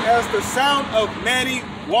voice as the sound of many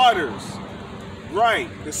waters. Right,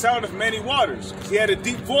 the sound of many waters. He had a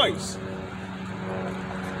deep voice.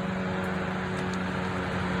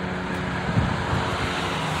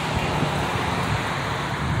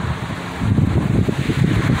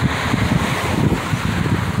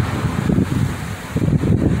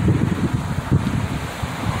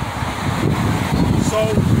 So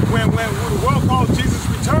when the world calls Jesus'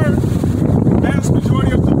 return, the vast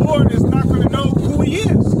majority of the world is not going to know who he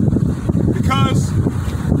is, because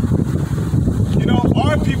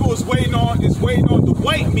our people is waiting on the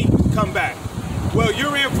white meat to come back. Well,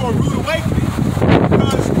 you're in for a rude awakening,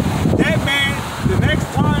 because that man, the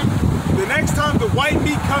next time the white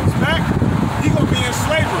meat comes back, he gonna be in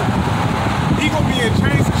slavery. He gonna be in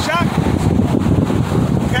chains and shackles.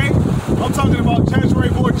 Okay, I'm talking about Cesare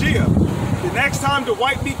Borgia. The next time the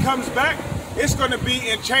white meat comes back, it's going to be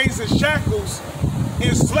in chains and shackles,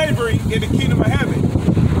 in slavery in the kingdom of heaven.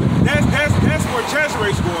 That's where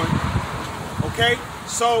Cesare's going. Okay,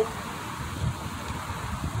 so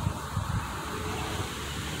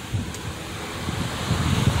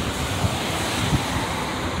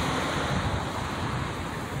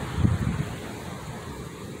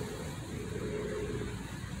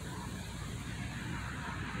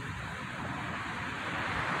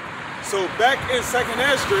back in 2nd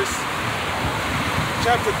Esdras,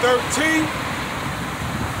 chapter 13,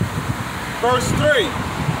 verse 3.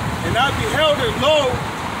 And I beheld, and lo,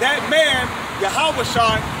 that man,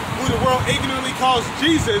 Yahushua, who the world ignorantly calls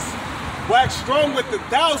Jesus, waxed strong with the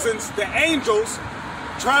thousands, the angels,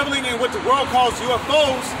 traveling in what the world calls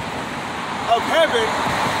UFOs of heaven.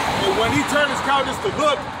 And when he turned his countenance to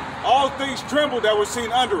look, all things trembled that were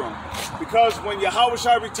seen under him. Because when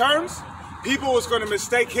Yahushua returns, people was going to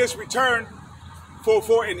mistake his return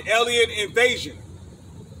for an alien invasion.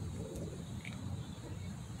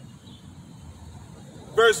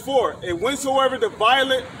 Verse 4, and whensoever the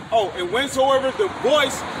voice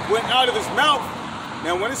went out of his mouth.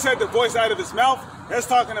 Now when it said the voice out of his mouth, that's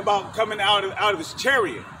talking about coming out of his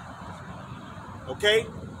chariot. Okay?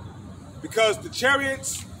 Because the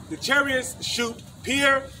chariots shoot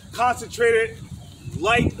pure concentrated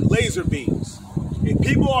light laser beams. And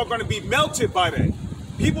people are going to be melted by that.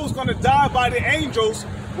 People's going to die by the angels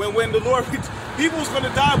when the Lord, people's going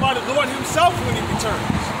to die by the Lord himself when he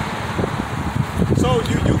returns. So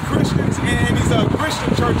you Christians and these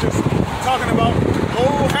Christian churches talking about,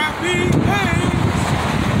 oh, happy days.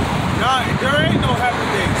 Nah, there ain't no happy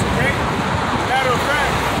days, okay? Matter of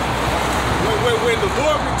fact, when the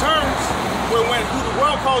Lord returns, when who the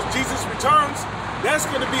world calls Jesus returns, that's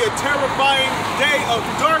going to be a terrifying day of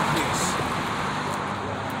darkness.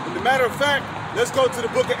 As a matter of fact, let's go to the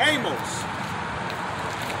book of Amos.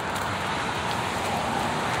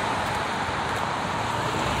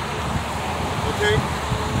 Okay,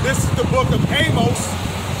 this is the book of Amos,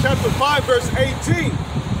 chapter 5, verse 18.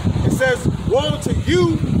 It says, woe to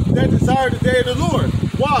you that desire the day of the Lord.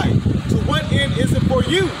 Why? To what end is it for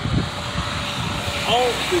you?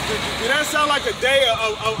 Oh, do that sound like a day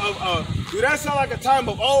do that sound like a time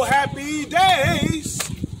of, oh, happy days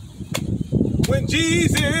when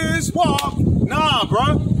Jesus walked? Nah,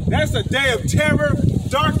 bro. That's a day of terror,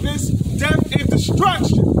 darkness, death, and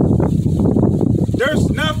destruction. There's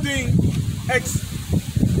nothing,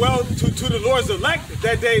 to the Lord's elect,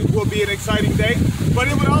 that day will be an exciting day, but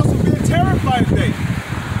it would also be a terrifying day.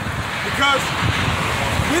 Because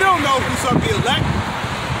we don't know who's of the elect.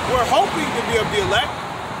 We're hoping to be of the elect.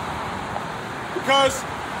 Because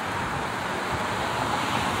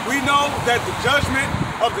we know that the judgment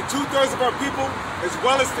of the 2/3 of our people, as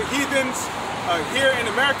well as the heathens here in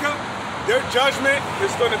America, their judgment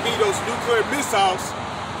is going to be those nuclear missiles,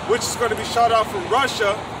 which is going to be shot off from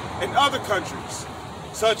Russia and other countries,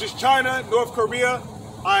 such as China, North Korea,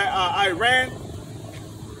 Iran,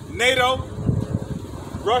 NATO,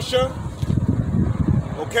 Russia.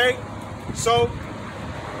 Okay? So,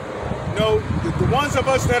 the ones of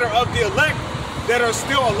us that are of the elect, that are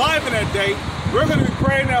still alive in that day, we're going to be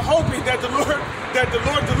praying and hoping that the Lord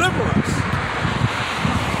deliver us.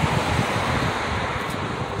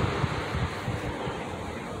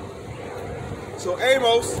 So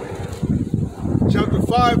Amos, chapter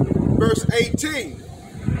 5, verse 18.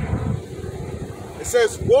 It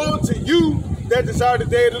says, woe to you that desire the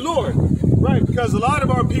day of the Lord. Right, because a lot of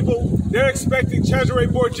our people, they're expecting Cesare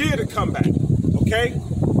Borgia to come back. Okay?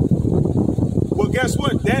 Well, guess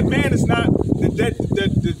what? That man is not,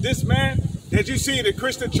 this man that you see in the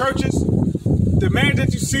Christian churches, the man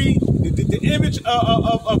that you see, the image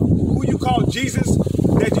of who you call Jesus,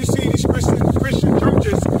 that you see in these Christian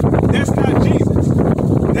churches, that's not Jesus.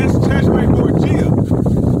 That's Cesare Borgia.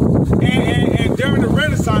 And during the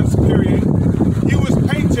Renaissance period, he was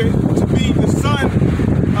painted to be the son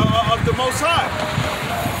of the Most High.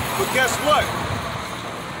 But guess what?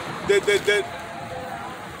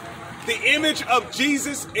 The image of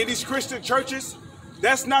Jesus in these Christian churches,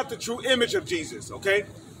 that's not the true image of Jesus, okay?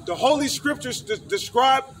 The Holy Scriptures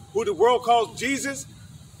describe who the world calls Jesus.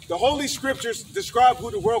 The Holy Scriptures describe who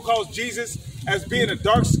the world calls Jesus as being a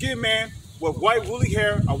dark-skinned man with white woolly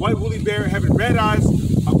hair, a white woolly beard, having red eyes,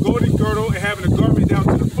 a golden girdle, and having a garment down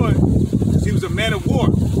to the foot, because he was a man of war.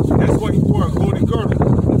 That's why he wore a golden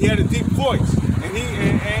girdle. He had a deep voice, and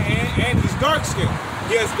he's dark-skinned.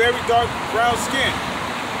 He has very dark brown skin.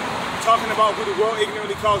 Talking about who the world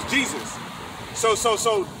ignorantly calls Jesus. So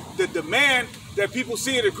the man that people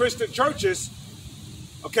see in the Christian churches,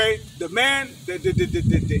 okay, the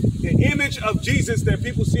image of Jesus that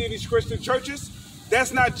people see in these Christian churches,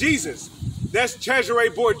 that's not Jesus. That's Cesare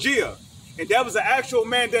Borgia. And that was an actual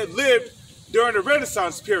man that lived during the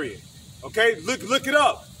Renaissance period. Okay, look it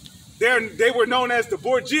up. They were known as the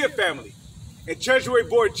Borgia family. And Cesare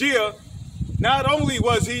Borgia, not only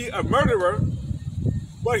was he a murderer,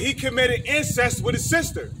 but he committed incest with his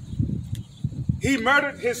sister. He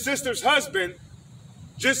murdered his sister's husband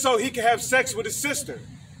just so he could have sex with his sister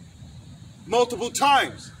multiple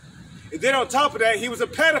times. And then on top of that, he was a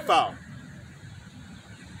pedophile.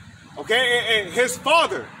 Okay, and his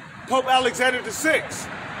father, Pope Alexander VI,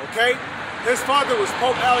 okay? His father was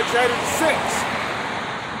Pope Alexander VI.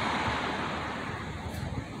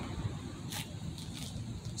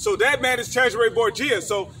 So that man is Cesare Borgia.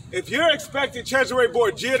 So if you're expecting Cesare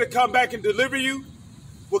Borgia to come back and deliver you,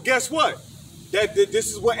 well, guess what? This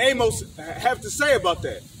is what Amos have to say about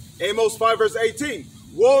that. Amos 5, verse 18.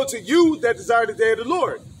 Woe to you that desire the day of the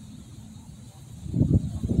Lord.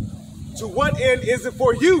 To what end is it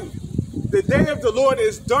for you? The day of the Lord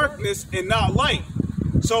is darkness and not light.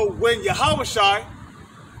 So when Yahushua,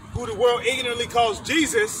 who the world ignorantly calls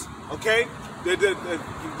Jesus, okay, the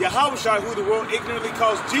Yahushua, who the world ignorantly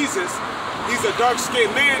calls Jesus, he's a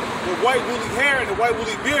dark-skinned man with white woolly hair and a white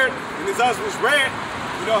woolly beard, and his eyes was red,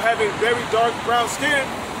 you know, having very dark brown skin.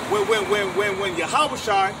 When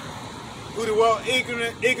Yahushua, who the world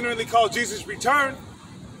ignorantly calls Jesus, return,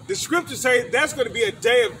 the scriptures say that's going to be a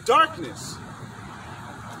day of darkness.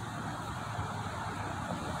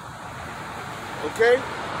 Okay?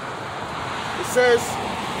 It says,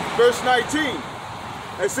 verse 19,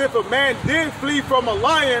 as if a man did flee from a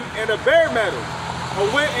lion and a bear met him, or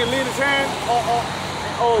went and leaned his hand,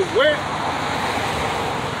 or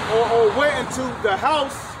went into the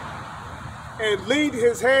house and leaned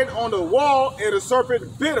his hand on the wall, and a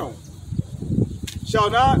serpent bit him. Shall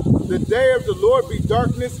not the day of the Lord be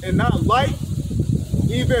darkness and not light,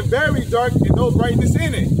 even very dark and no brightness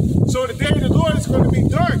in it? So the day of the Lord is going to be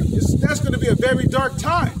dark. That's going to be a very dark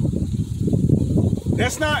time.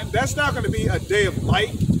 That's not going to be a day of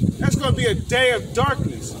light. That's going to be a day of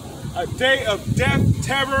darkness, a day of death,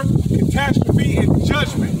 terror, catastrophe, and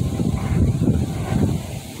judgment.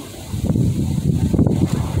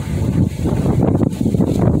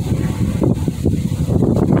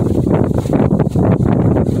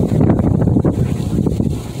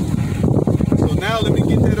 So now let me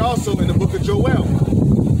get that also in the book of Joel.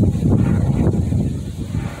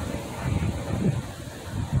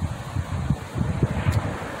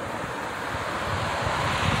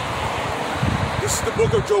 This is the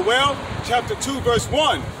book of Joel, chapter 2, verse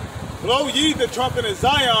 1. Blow ye the trumpet in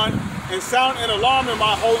Zion, and sound an alarm in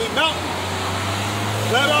my holy mountain.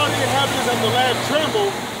 Let all the inhabitants of the land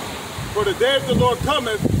tremble, for the day of the Lord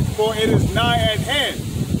cometh, for it is nigh at hand.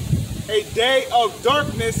 A day of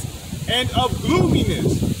darkness and of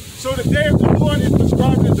gloominess. So the day of the Lord is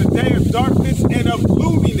described as a day of darkness and of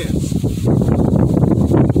gloominess.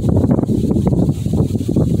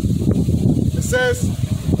 It says,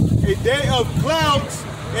 a day of clouds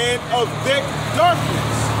and of thick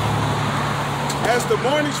darkness. As the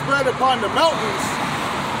morning spread upon the mountains,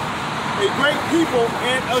 a great people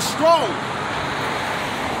and a strong.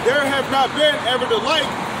 There have not been ever the like,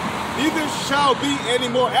 neither shall be any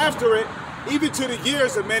more after it, even to the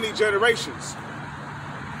years of many generations.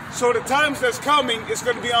 So the times that's coming is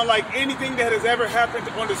going to be unlike anything that has ever happened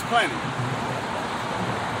on this planet.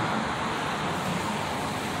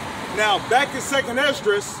 Now, back in 2nd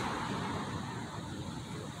Esdras,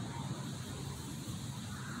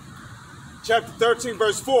 chapter 13,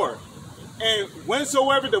 verse 4. And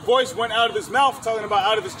whensoever the voice went out of his mouth, talking about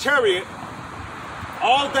out of his chariot,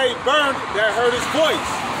 all they burned that heard his voice.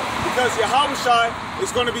 Because Yahushua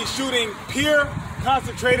is going to be shooting pure,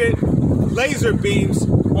 concentrated laser beams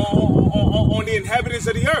on the inhabitants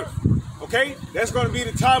of the earth. Okay? That's going to be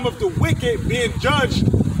the time of the wicked being judged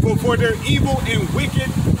for their evil and wicked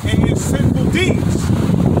and sinful deeds.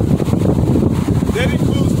 That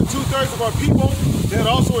includes the 2/3 of our people. That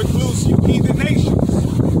also includes you heathen nations.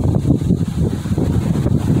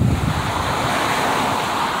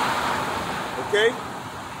 Okay?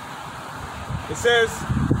 It says,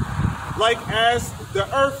 like as the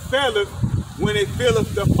earth faileth when it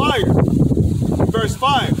filleth the fire. Verse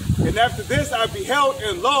 5. And after this I beheld,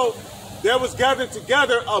 and lo, there was gathered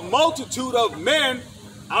together a multitude of men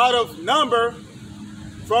out of number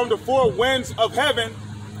from the 4 winds of heaven.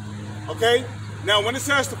 Okay? Now when it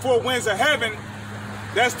says the 4 winds of heaven,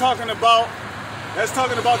 that's talking about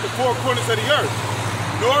the 4 corners of the earth.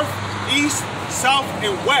 North, east, south,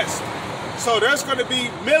 and west. So there's going to be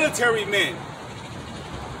military men.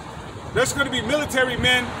 There's going to be military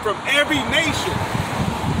men from every nation.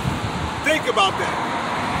 Think about that.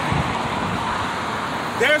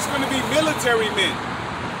 There's going to be military men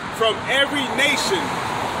from every nation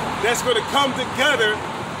that's going to come together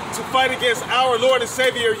to fight against our Lord and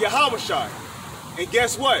Savior, Yahushua. And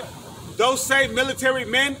guess what? Those same military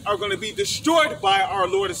men are going to be destroyed by our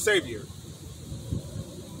Lord and Savior.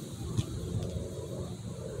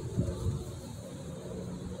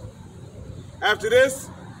 After this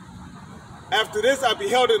I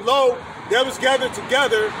beheld, and lo, there was gathered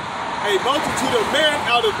together a multitude of men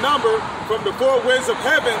out of number from the 4 winds of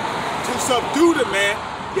heaven to subdue the man,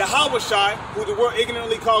 Yahushua, who the world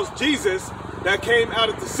ignorantly calls Jesus, that came out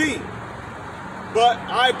of the sea. But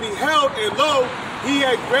I beheld, and lo, he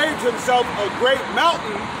had graved himself a great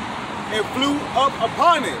mountain and flew up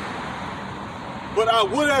upon it. But I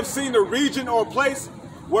would have seen the region or place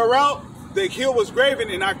whereout the hill was graven,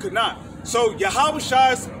 and I could not. So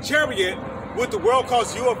Yahushua's chariot, what the world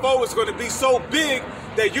calls UFO, is going to be so big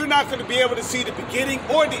that you're not going to be able to see the beginning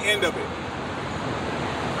or the end of it.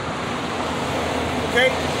 Okay?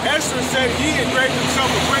 Esther said he engraved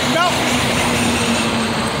himself a great mountain.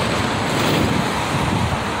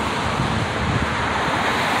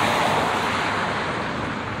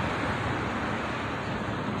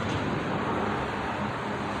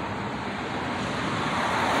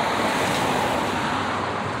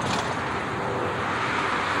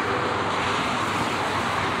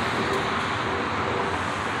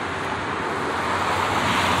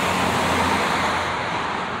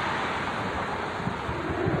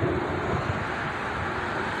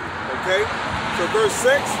 Okay, so verse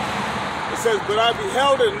 6, it says, "But I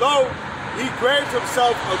beheld, and lo, he graved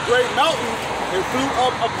himself a great mountain and flew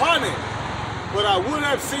up upon it. But I would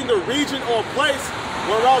have seen the region or place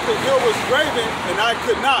whereof the hill was graven, and I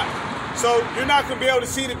could not." So you're not going to be able to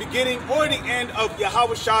see the beginning or the end of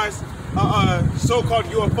Yahweh's so-called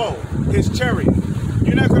UFO, his chariot.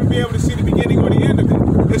 You're not going to be able to see the beginning or the end of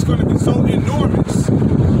it. It's going to be so enormous.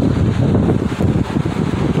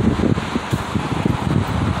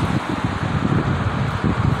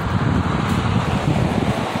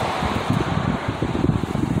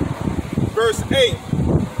 Verse 8,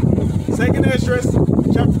 2nd Esdras,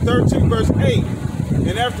 chapter 13, verse 8.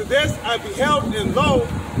 "And after this I beheld, and lo,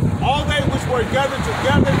 all they which were gathered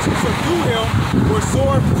together to subdue him were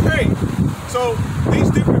sore afraid." So these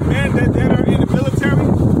different men that are in the military,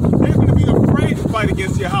 they're going to be afraid to fight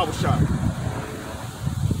against Yahweh.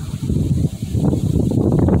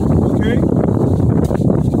 Okay?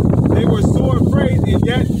 They were sore afraid, and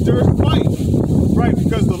yet there's fight. Right,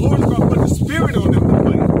 because the Lord is going to put the spirit on them to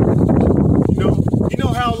fight. You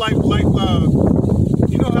know how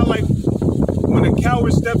when a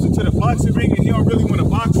coward steps into the boxing ring and he don't really want to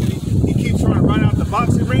box, he keeps trying to run out the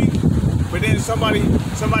boxing ring, but then somebody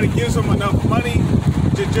gives him enough money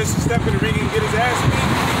just to step in the ring and get his ass beat.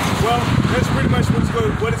 Well, that's pretty much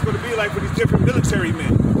what it's going to be like for these different military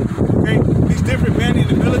men. Okay, these different men in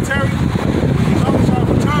the military, when the Yahweh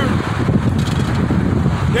return,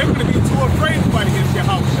 they're going to be too afraid to fight against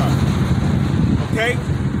Yahweh. Okay.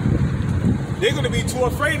 They're going to be too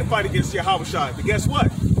afraid to fight against Yahweh. But guess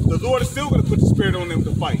what? The Lord is still going to put the spirit on them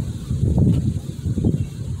to fight.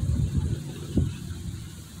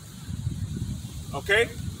 Okay?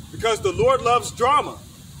 Because the Lord loves drama.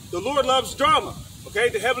 The Lord loves drama. Okay?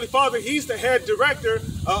 The Heavenly Father, He's the head director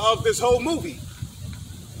of this whole movie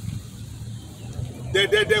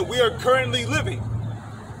that we are currently living.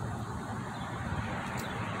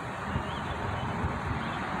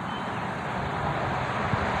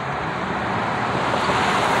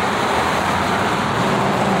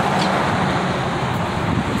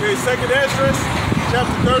 Second Esdras,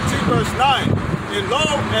 chapter 13, verse 9. "And lo,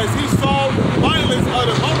 as he saw the violence of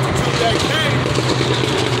the multitude that came."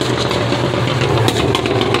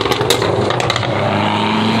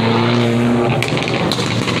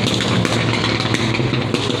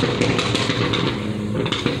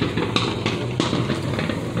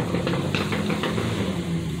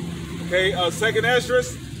 Okay, Second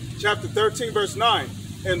Esdras, chapter 13, verse 9.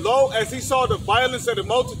 "And lo, as he saw the violence of the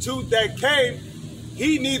multitude that came,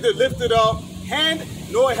 he neither lifted up hand,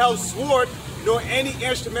 nor held sword, nor any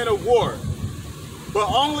instrument of war. But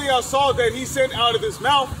only I saw that he sent out of his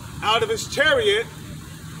mouth, out of his chariot,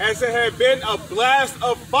 as it had been a blast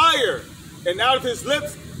of fire, and out of his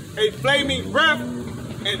lips a flaming breath,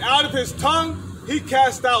 and out of his tongue he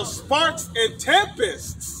cast out sparks and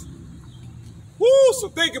tempests." Woo! So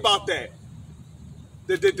think about that.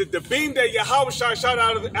 The beam that Yahweh shot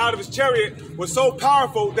out of his chariot was so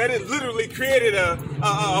powerful that it literally created a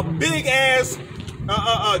big ass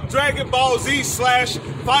Dragon Ball Z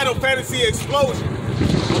 / Final Fantasy explosion.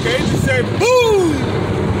 Okay, it just said boom.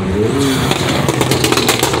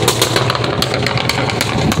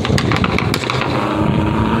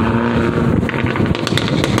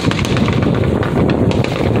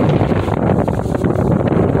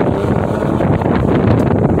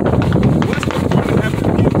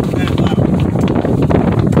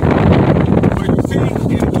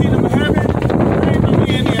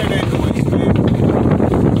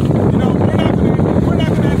 We're not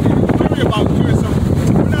gonna have to worry about hearing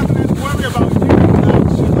loud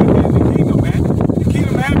shit like that in the kingdom.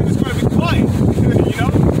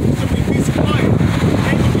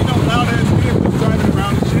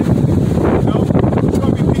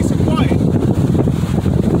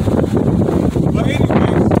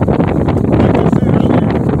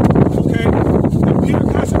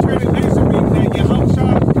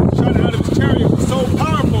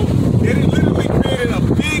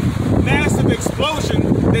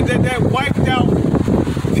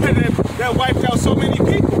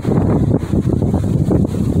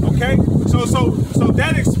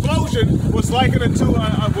 explosion was likened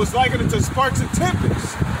to sparks and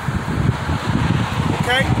tempests.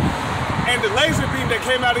 Okay, and the laser beam that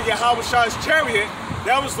came out of Yahweh's chariot,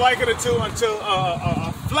 that was likened to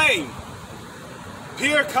a flame.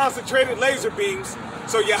 Pure concentrated laser beams.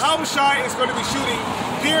 So Yahweh is going to be shooting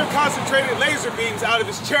pure concentrated laser beams out of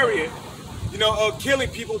his chariot, killing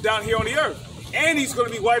people down here on the earth. And he's going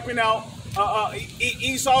to be wiping out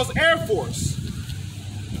Esau's air force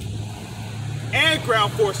and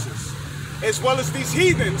ground forces, as well as these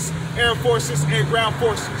heathens' air forces and ground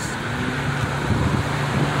forces.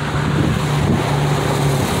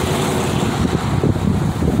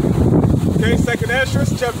 Okay, 2nd Ezra,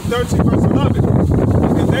 chapter 13, verse 11.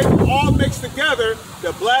 And they were all mixed together,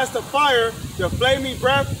 the blast of fire, the flaming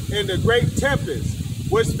breath, and the great tempest,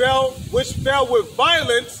 which fell with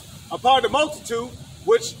violence upon the multitude,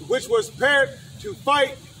 which was prepared to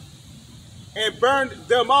fight, and burned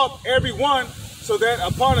them up every one, so that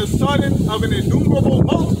upon a sudden of an innumerable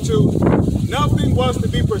multitude, nothing was to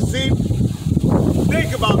be perceived.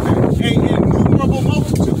 Think about that, an innumerable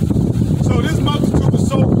multitude. So this multitude was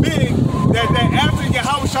so big that after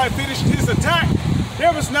Yahweh finished his attack,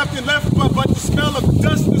 there was nothing left but the smell of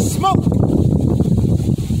dust and smoke.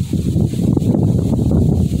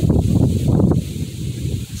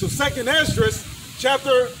 So 2nd Ezra,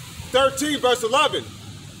 chapter 13, verse 11.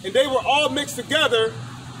 And they were all mixed together,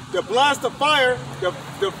 the blast of fire, the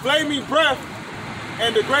flaming breath,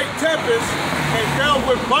 and the great tempest, and fell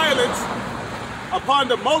with violence upon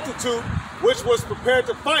the multitude which was prepared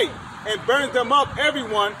to fight, and burned them up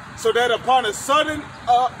everyone, so that upon a sudden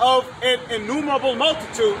of an innumerable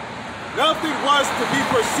multitude, nothing was to be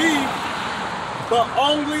perceived, but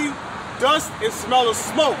only dust and smell of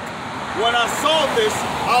smoke. When I saw this,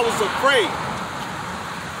 I was afraid.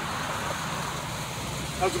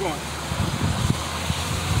 How's it going?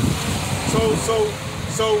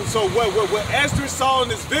 So what Esther saw in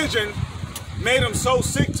this vision made him so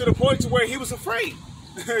sick to the point to where he was afraid.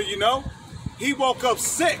 He woke up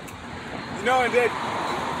sick. And that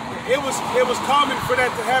it was common for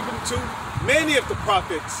that to happen to many of the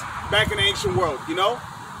prophets back in the ancient world.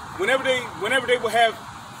 Whenever they would have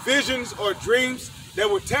visions or dreams that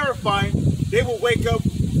were terrifying, they would wake up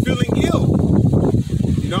feeling ill.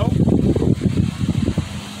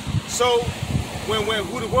 So when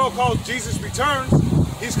who the world calls Jesus returns,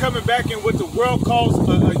 he's coming back in what the world calls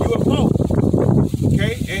a UFO.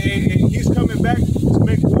 Okay, and he's coming back to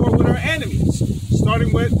make war with our enemies,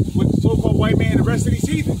 starting with the so-called white man and the rest of these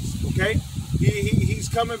heathens. Okay, he's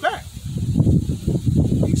coming back.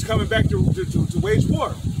 He's coming back to wage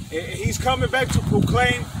war. He's coming back to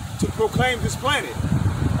proclaim this planet,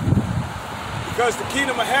 because the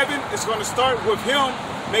kingdom of heaven is going to start with him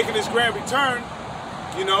making his grand return,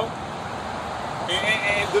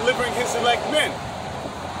 and delivering his elect men.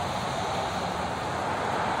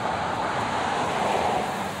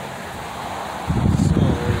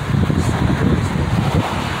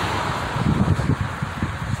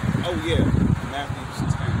 Oh yeah, Matthew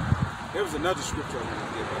 10. There was another scripture I wanted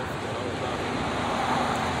to get, but I forgot all about it.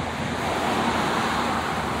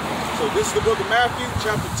 So this is the book of Matthew,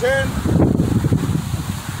 chapter 10.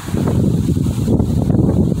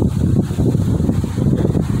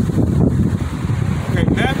 Okay,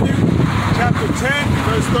 Matthew chapter 10,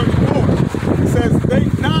 verse 34. It says, "Think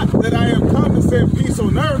not that I am come to send peace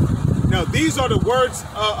on earth." Now these are the words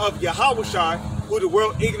of Yahweh, who the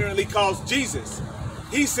world ignorantly calls Jesus.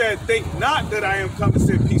 He said, "Think not that I am come to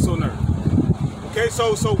send peace on earth." Okay,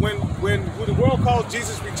 so when who the world calls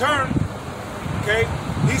Jesus return, okay,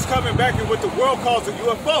 he's coming back in what the world calls a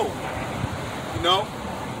UFO.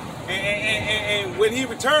 And when he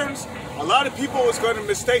returns, a lot of people is going to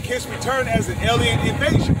mistake his return as an alien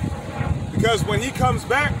invasion, because when he comes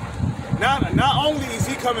back, not only is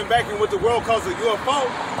he coming back in what the world calls a UFO,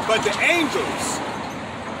 but the angels,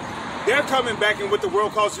 they're coming back in what the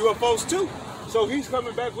world calls UFOs too. So he's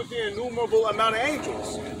coming back with the innumerable amount of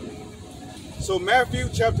angels. So Matthew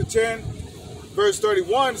chapter 10, verse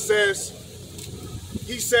 31 says,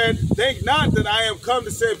 he said, "Think not that I am come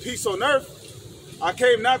to send peace on earth. I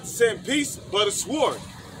came not to send peace, but a sword."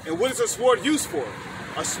 And what is a sword used for?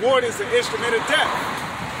 A sword is an instrument of death.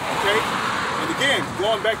 Okay? And again,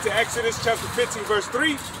 going back to Exodus chapter 15, verse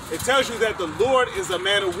 3, it tells you that the Lord is a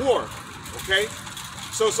man of war. Okay?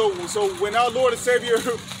 So when our Lord and Savior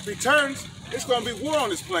returns, it's going to be war on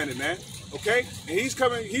this planet, man. Okay? And he's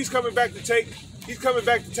coming back to take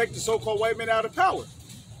the so-called white man out of power,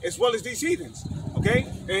 as well as these heathens. Okay?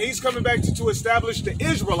 And he's coming back to establish the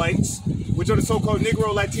Israelites, which are the so-called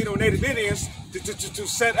Negro, Latino, Native Indians, to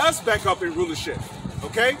set us back up in rulership.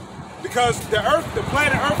 Okay? Because the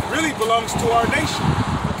planet Earth really belongs to our nation.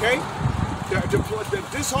 Okay?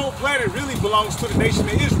 This whole planet really belongs to the nation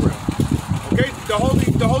of Israel. Okay? The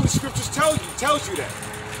Holy Scriptures tells you that.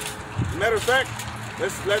 Matter of fact,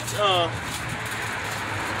 let's I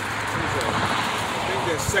think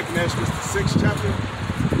that's 2nd Esdras, the 6th chapter.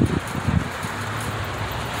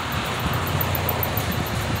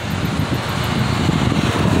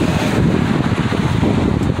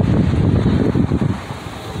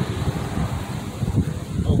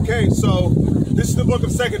 Okay, so this is the book of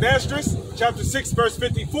 2nd Esdras, chapter 6, verse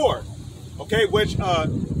 54. Okay, which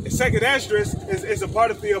 2nd Esdras is a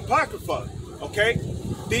part of the Apocrypha. Okay,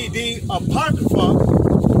 the Apocrypha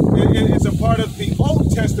is a part of the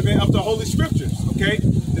Old Testament of the Holy Scriptures. Okay,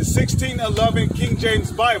 the 1611 King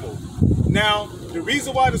James Bible. Now, the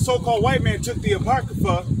reason why the so-called white man took the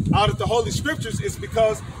Apocrypha out of the Holy Scriptures is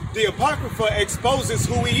because the Apocrypha exposes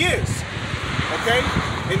who he is. Okay,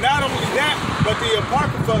 and not only that, but the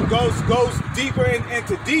Apocrypha goes deeper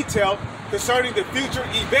into detail concerning the future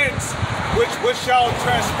events which shall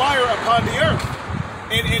transpire upon the earth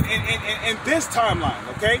in this timeline.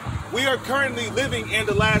 Okay, we are currently living in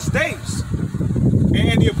the last days,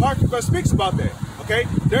 and the Apocrypha speaks about that. Okay,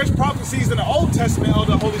 there's prophecies in the Old Testament of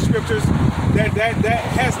the Holy Scriptures that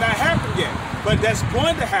has not happened yet, but that's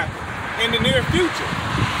going to happen in the near future.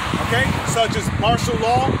 Okay, such as martial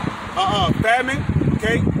law, famine.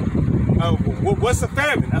 Okay, what's a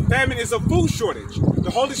famine? A famine is a food shortage.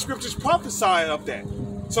 The Holy Scriptures prophesy of that.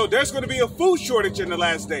 So there's going to be a food shortage in the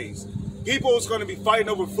last days. People is going to be fighting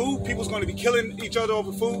over food. People's going to be killing each other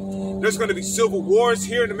over food. There's going to be civil wars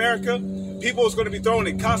here in America. People is going to be thrown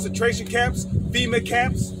in concentration camps, FEMA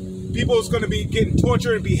camps. People is going to be getting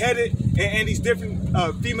tortured and beheaded in these different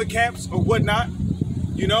FEMA camps or whatnot.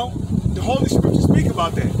 You know, the Holy Scriptures speak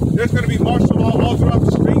about that. There's going to be martial law all throughout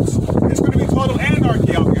the streets. There's going to be total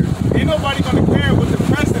anarchy out here. Ain't nobody going to care what the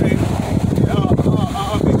president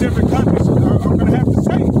of these different countries are going to have to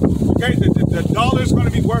say. Okay, the dollar's going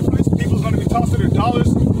to be worthless. People's going to be tossing their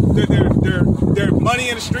dollars, their money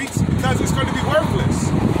in the streets because it's going to be worthless.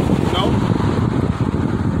 You know.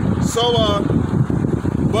 So,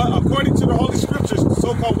 but according to the Holy Scriptures, the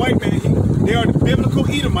so-called white man, they are the biblical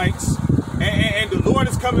Edomites, and the Lord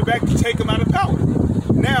is coming back to take them out of power.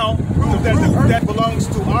 Now, prove that the earth that belongs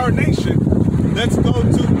to our nation. Let's go to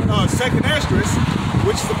 2nd Esdras,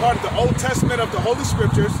 which is a part of the Old Testament of the Holy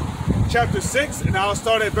Scriptures, chapter 6, and I'll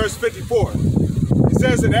start at verse 54. It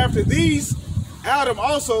says that after these, Adam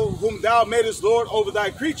also, whom thou madest Lord over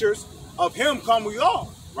thy creatures, of him come we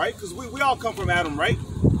all, right? Because we all come from Adam, right?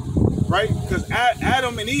 Right? Because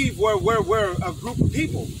Adam and Eve were a group of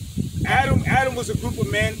people. Adam was a group of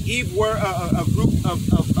men, Eve were a group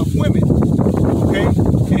of women. Okay?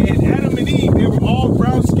 And Adam and Eve, they were all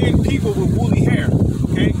brown-skinned people with woolly hair.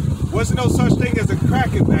 Okay? Wasn't no such thing as a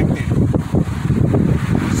kraken back then.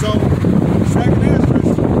 So, 2nd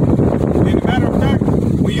Esdras, and a matter of fact,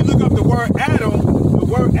 when you look up the word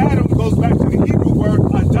Adam goes back to the Hebrew word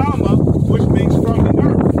Adama, which means from the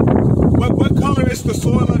earth. What color is the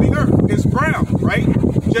soil of the earth? It's brown, right?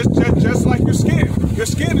 Just like your skin. Your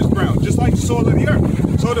skin is brown, just like the soil of the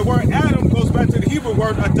earth. So the word Adam goes back to the Hebrew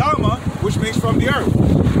word Adama, which means from the earth.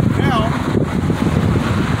 Now,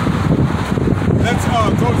 let's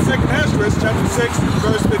go to 2nd Esdras, chapter 6,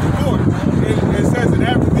 verse 54. It says that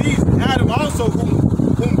after these, Adam also,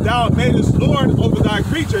 whom thou madest Lord over thy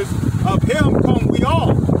creatures, of him come we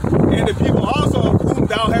all, and the people also of whom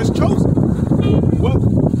thou hast chosen.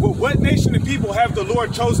 What nation of people have the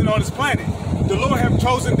Lord chosen on this planet? The Lord have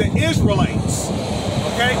chosen the Israelites.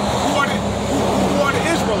 Okay, who are the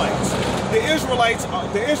Israelites? The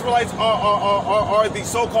Israelites are the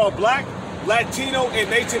so-called Black, Latino, and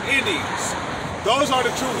Native Indians. Those are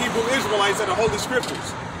the true Hebrew Israelites of the Holy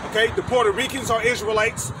Scriptures. Okay, the Puerto Ricans are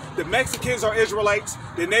Israelites, the Mexicans are Israelites,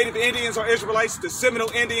 the Native Indians are Israelites, the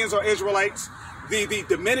Seminole Indians are Israelites, the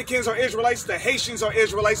Dominicans are Israelites, the Haitians are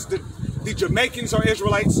Israelites, the Jamaicans are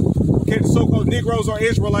Israelites, okay, the so-called Negroes are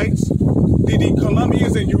Israelites, the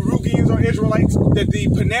Colombians and Uruguayans are Israelites, the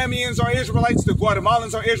Panamanians are Israelites, the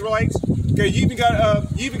Guatemalans are Israelites. Okay, you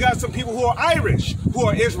even got some people who are Irish who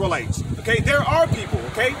are Israelites. Okay, there are people.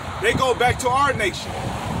 Okay, they go back to our nation.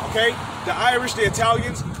 Okay, the Irish, the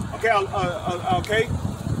Italians. Okay, okay,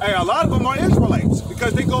 a lot of them are Israelites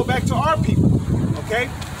because they go back to our people. Okay,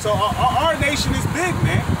 so our nation is big,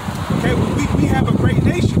 man. Okay, we have a great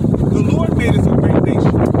nation. The Lord made us a great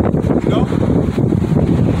nation. You know.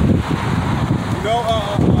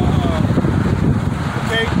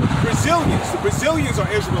 Okay, Brazilians. The Brazilians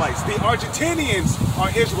are Israelites. The Argentinians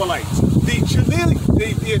are Israelites. The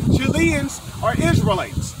Chileans are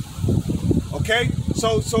Israelites. Okay,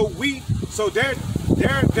 so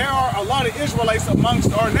there are a lot of Israelites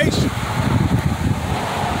amongst our nation.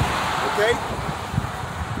 Okay?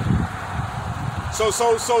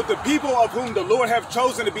 So the people of whom the Lord have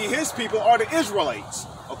chosen to be his people are the Israelites.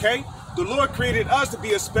 Okay? The Lord created us to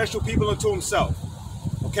be a special people unto himself.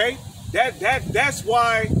 Okay? That's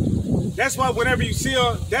why whenever you see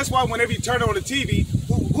whenever you turn on the TV,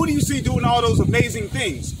 who do you see doing all those amazing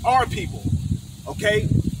things? Our people. Okay?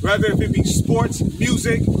 Whether if it be sports,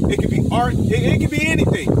 music, it could be art, it could be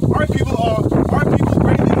anything. Our people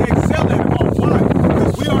greatly excel at it all. Why?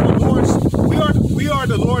 Because we are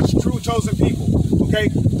the Lord's true chosen people. Okay?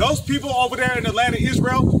 Those people over there in the land of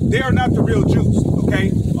Israel, they are not the real Jews.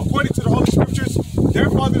 Okay? According to the Holy Scriptures, their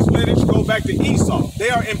father's lineage go back to Esau. They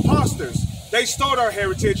are imposters. They stole our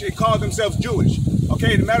heritage and called themselves Jewish.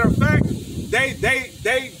 Okay? As a matter of fact,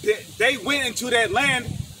 they went into that land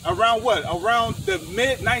around what? Around the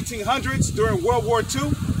mid-1900s during World War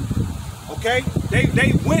II. Okay?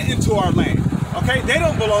 They went into our land. Okay? They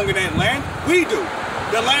don't belong in that land. We do.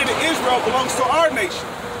 The land of Israel belongs to our nation.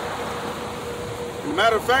 As a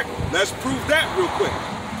matter of fact, let's prove that real quick.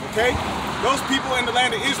 Okay? Those people in the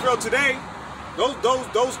land of Israel today,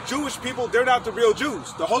 those Jewish people, they're not the real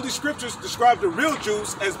Jews. The Holy Scriptures describe the real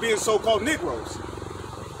Jews as being so-called Negroes.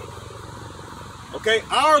 Okay?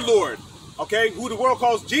 Our Lord, okay, who the world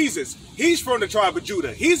calls Jesus, he's from the tribe of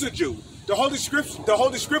Judah. He's a Jew. The Holy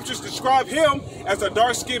Scriptures describe him as a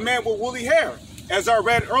dark-skinned man with woolly hair, as I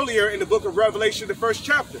read earlier in the book of Revelation, the 1st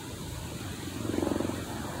chapter.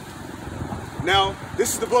 Now,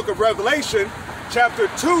 this is the book of Revelation, chapter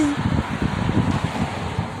 2.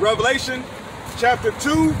 Revelation, chapter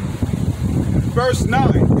 2, verse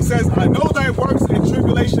 9. It says, I know thy works in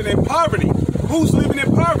tribulation and poverty. Who's living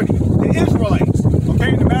in poverty? The Israelites.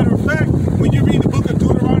 Okay, as a matter of fact, when you read the book of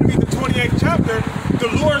Deuteronomy, the 28th chapter, the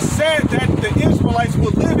Lord said that the Israelites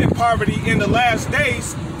will live in poverty in the last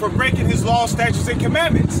days for breaking his laws, statutes, and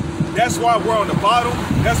commandments. That's why we're on the bottom.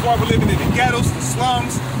 That's why we're living in the ghettos, the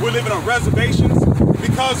slums. We're living on reservations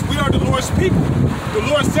because we are the Lord's people. The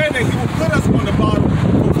Lord said that he will put us on the bottom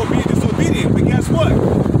for being disobedient. But guess what?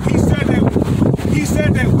 He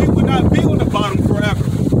said that we would not be on the bottom forever.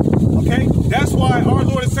 Okay? That's why our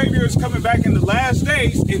Lord and Savior is coming back in the last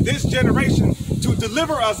days in this generation to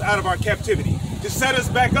deliver us out of our captivity, to set us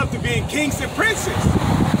back up to being kings and princes.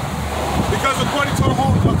 Because according to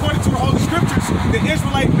the Holy Scriptures, the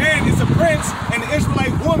Israelite man is a prince, and the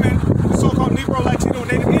Israelite woman, the so-called Negro, Latino,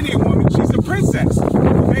 Native Indian woman, she's a princess.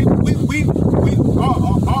 Okay,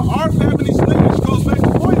 our family's lineage goes back to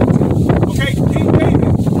royalty. Okay, King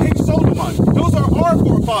David, King Solomon, those are our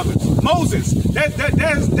forefathers. Moses,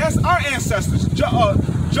 that's our ancestors. Job,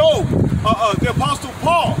 the Apostle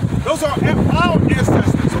Paul, those are our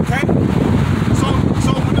ancestors. Okay,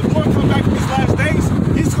 so when the Lord comes back in these last days,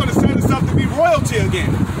 he's going to set us up to be royalty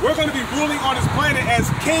again. We're going to be ruling on this planet as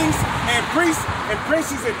kings and priests and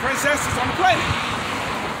princes and princesses on the planet.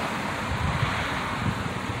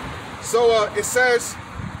 So it says,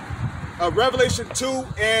 Revelation 2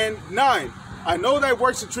 and 9. I know thy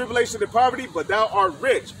works in tribulation and poverty, but thou art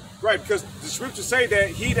rich. Right, because the scriptures say that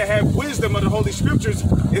he that have wisdom of the Holy Scriptures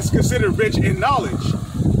is considered rich in knowledge.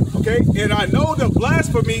 Okay, and I know the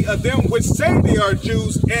blasphemy of them which say they are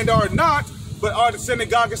Jews and are not, but are the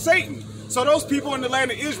synagogue of Satan. So those people in the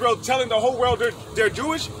land of Israel telling the whole world they're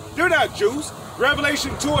Jewish, they're not Jews.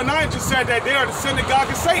 Revelation 2 and 9 just said that they are the synagogue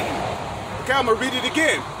of Satan. Okay, I'm going to read it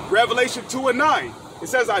again. Revelation 2 and 9. It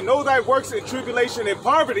says, I know thy works in tribulation and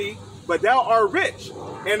poverty, but thou art rich.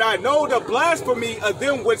 And I know the blasphemy of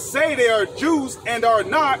them which say they are Jews and are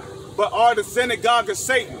not, but are the synagogue of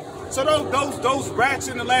Satan. So those rats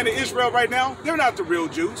in the land of Israel right now, they're not the real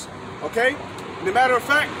Jews. Okay? As a matter of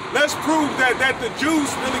fact, let's prove that the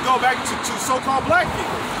Jews really go back to so-called black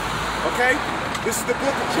people. Okay? This is the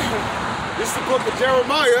book of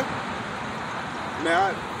Jeremiah.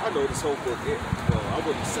 Man, I know this whole book. Well, I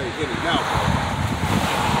wouldn't say in and out.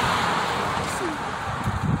 Let's see.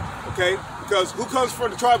 Okay? Because who comes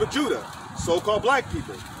from the tribe of Judah? So-called black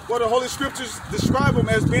people. Well, the Holy Scriptures describe them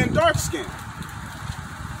as being dark-skinned.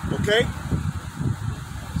 Okay?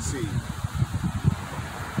 Let's see.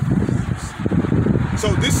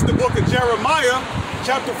 So this is the book of Jeremiah,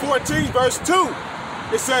 chapter 14, verse 2.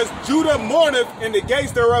 It says, Judah mourneth, and the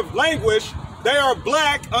gates thereof languish. They are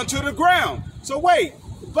black unto the ground. So wait,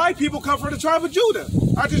 black people come from the tribe of Judah.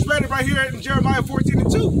 I just read it right here in Jeremiah 14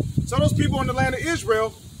 and 2. So those people in the land of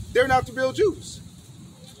Israel, they're not the real Jews.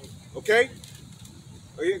 Okay?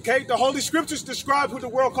 Okay, the Holy Scriptures describe who the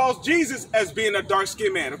world calls Jesus as being a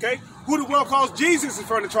dark-skinned man. Okay? Who the world calls Jesus is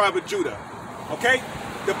from the tribe of Judah. Okay?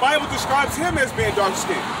 The Bible describes him as being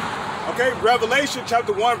dark-skinned. Okay? Revelation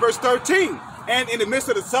chapter 1, verse 13. And in the midst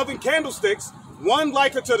of the 7 candlesticks, one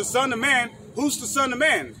like unto the Son of Man. Who's the Son of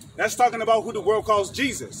Man? That's talking about who the world calls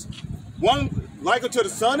Jesus. One like unto the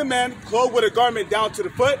Son of Man, clothed with a garment down to the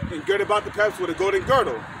foot, and girded about the paps with a golden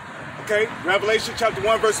girdle. Okay, Revelation chapter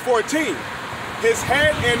 1, verse 14. His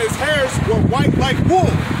head and his hairs were white like wool.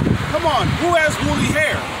 Come on, who has woolly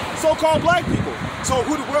hair? So-called black people. So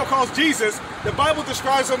who the world calls Jesus, the Bible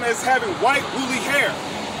describes him as having white woolly hair.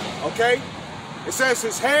 Okay? It says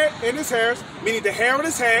his head and his hairs, meaning the hair on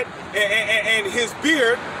his head and his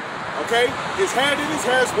beard. Okay? His head and his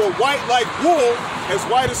hairs were white like wool, as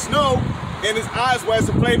white as snow, and his eyes were as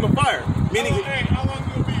a flame of fire. Meaning, how long you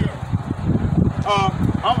gonna be here?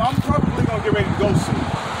 I'm probably gonna get ready to go soon,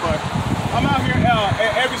 but I'm out here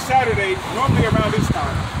every Saturday, normally around this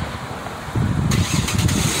time.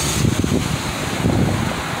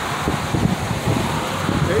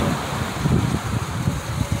 Okay.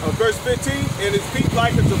 Verse 15, and his feet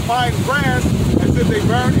like unto fine brass, as if they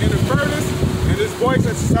burn in a furnace, and his voice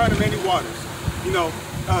as the sound of many waters. You know,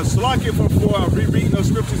 Salakia for rereading those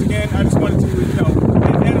scriptures again. I just wanted to,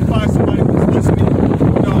 edify somebody who's listening.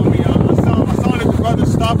 You know, I mean, I saw that the brother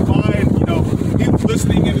stopped by, and he was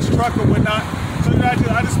listening in his truck or whatnot. So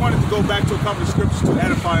I just wanted to go back to a couple of scriptures to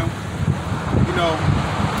edify him.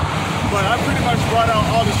 But I pretty much brought out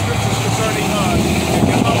all the scriptures concerning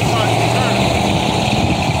Yahweh's return.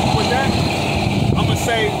 With that, I'm gonna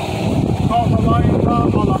say, all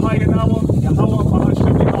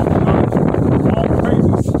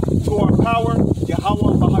praises to our power,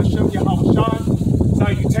 Yahweh Bahashem Yahweh.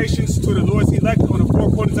 Salutations to the Lord's elect on the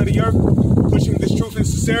 4 corners of the earth, pushing this truth and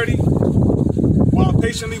sincerity, while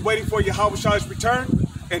patiently waiting for Yahweh's return,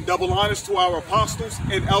 and double honors to our apostles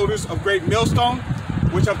and elders of Great Millstone,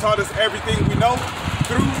 which have taught us everything we know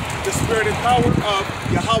through the spirit and power of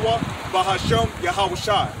Yahweh Bahashem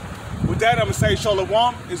Yahweh. With that, I'm going to say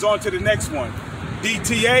Shalom is on to the next one.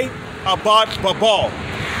 DTA Abad Babal.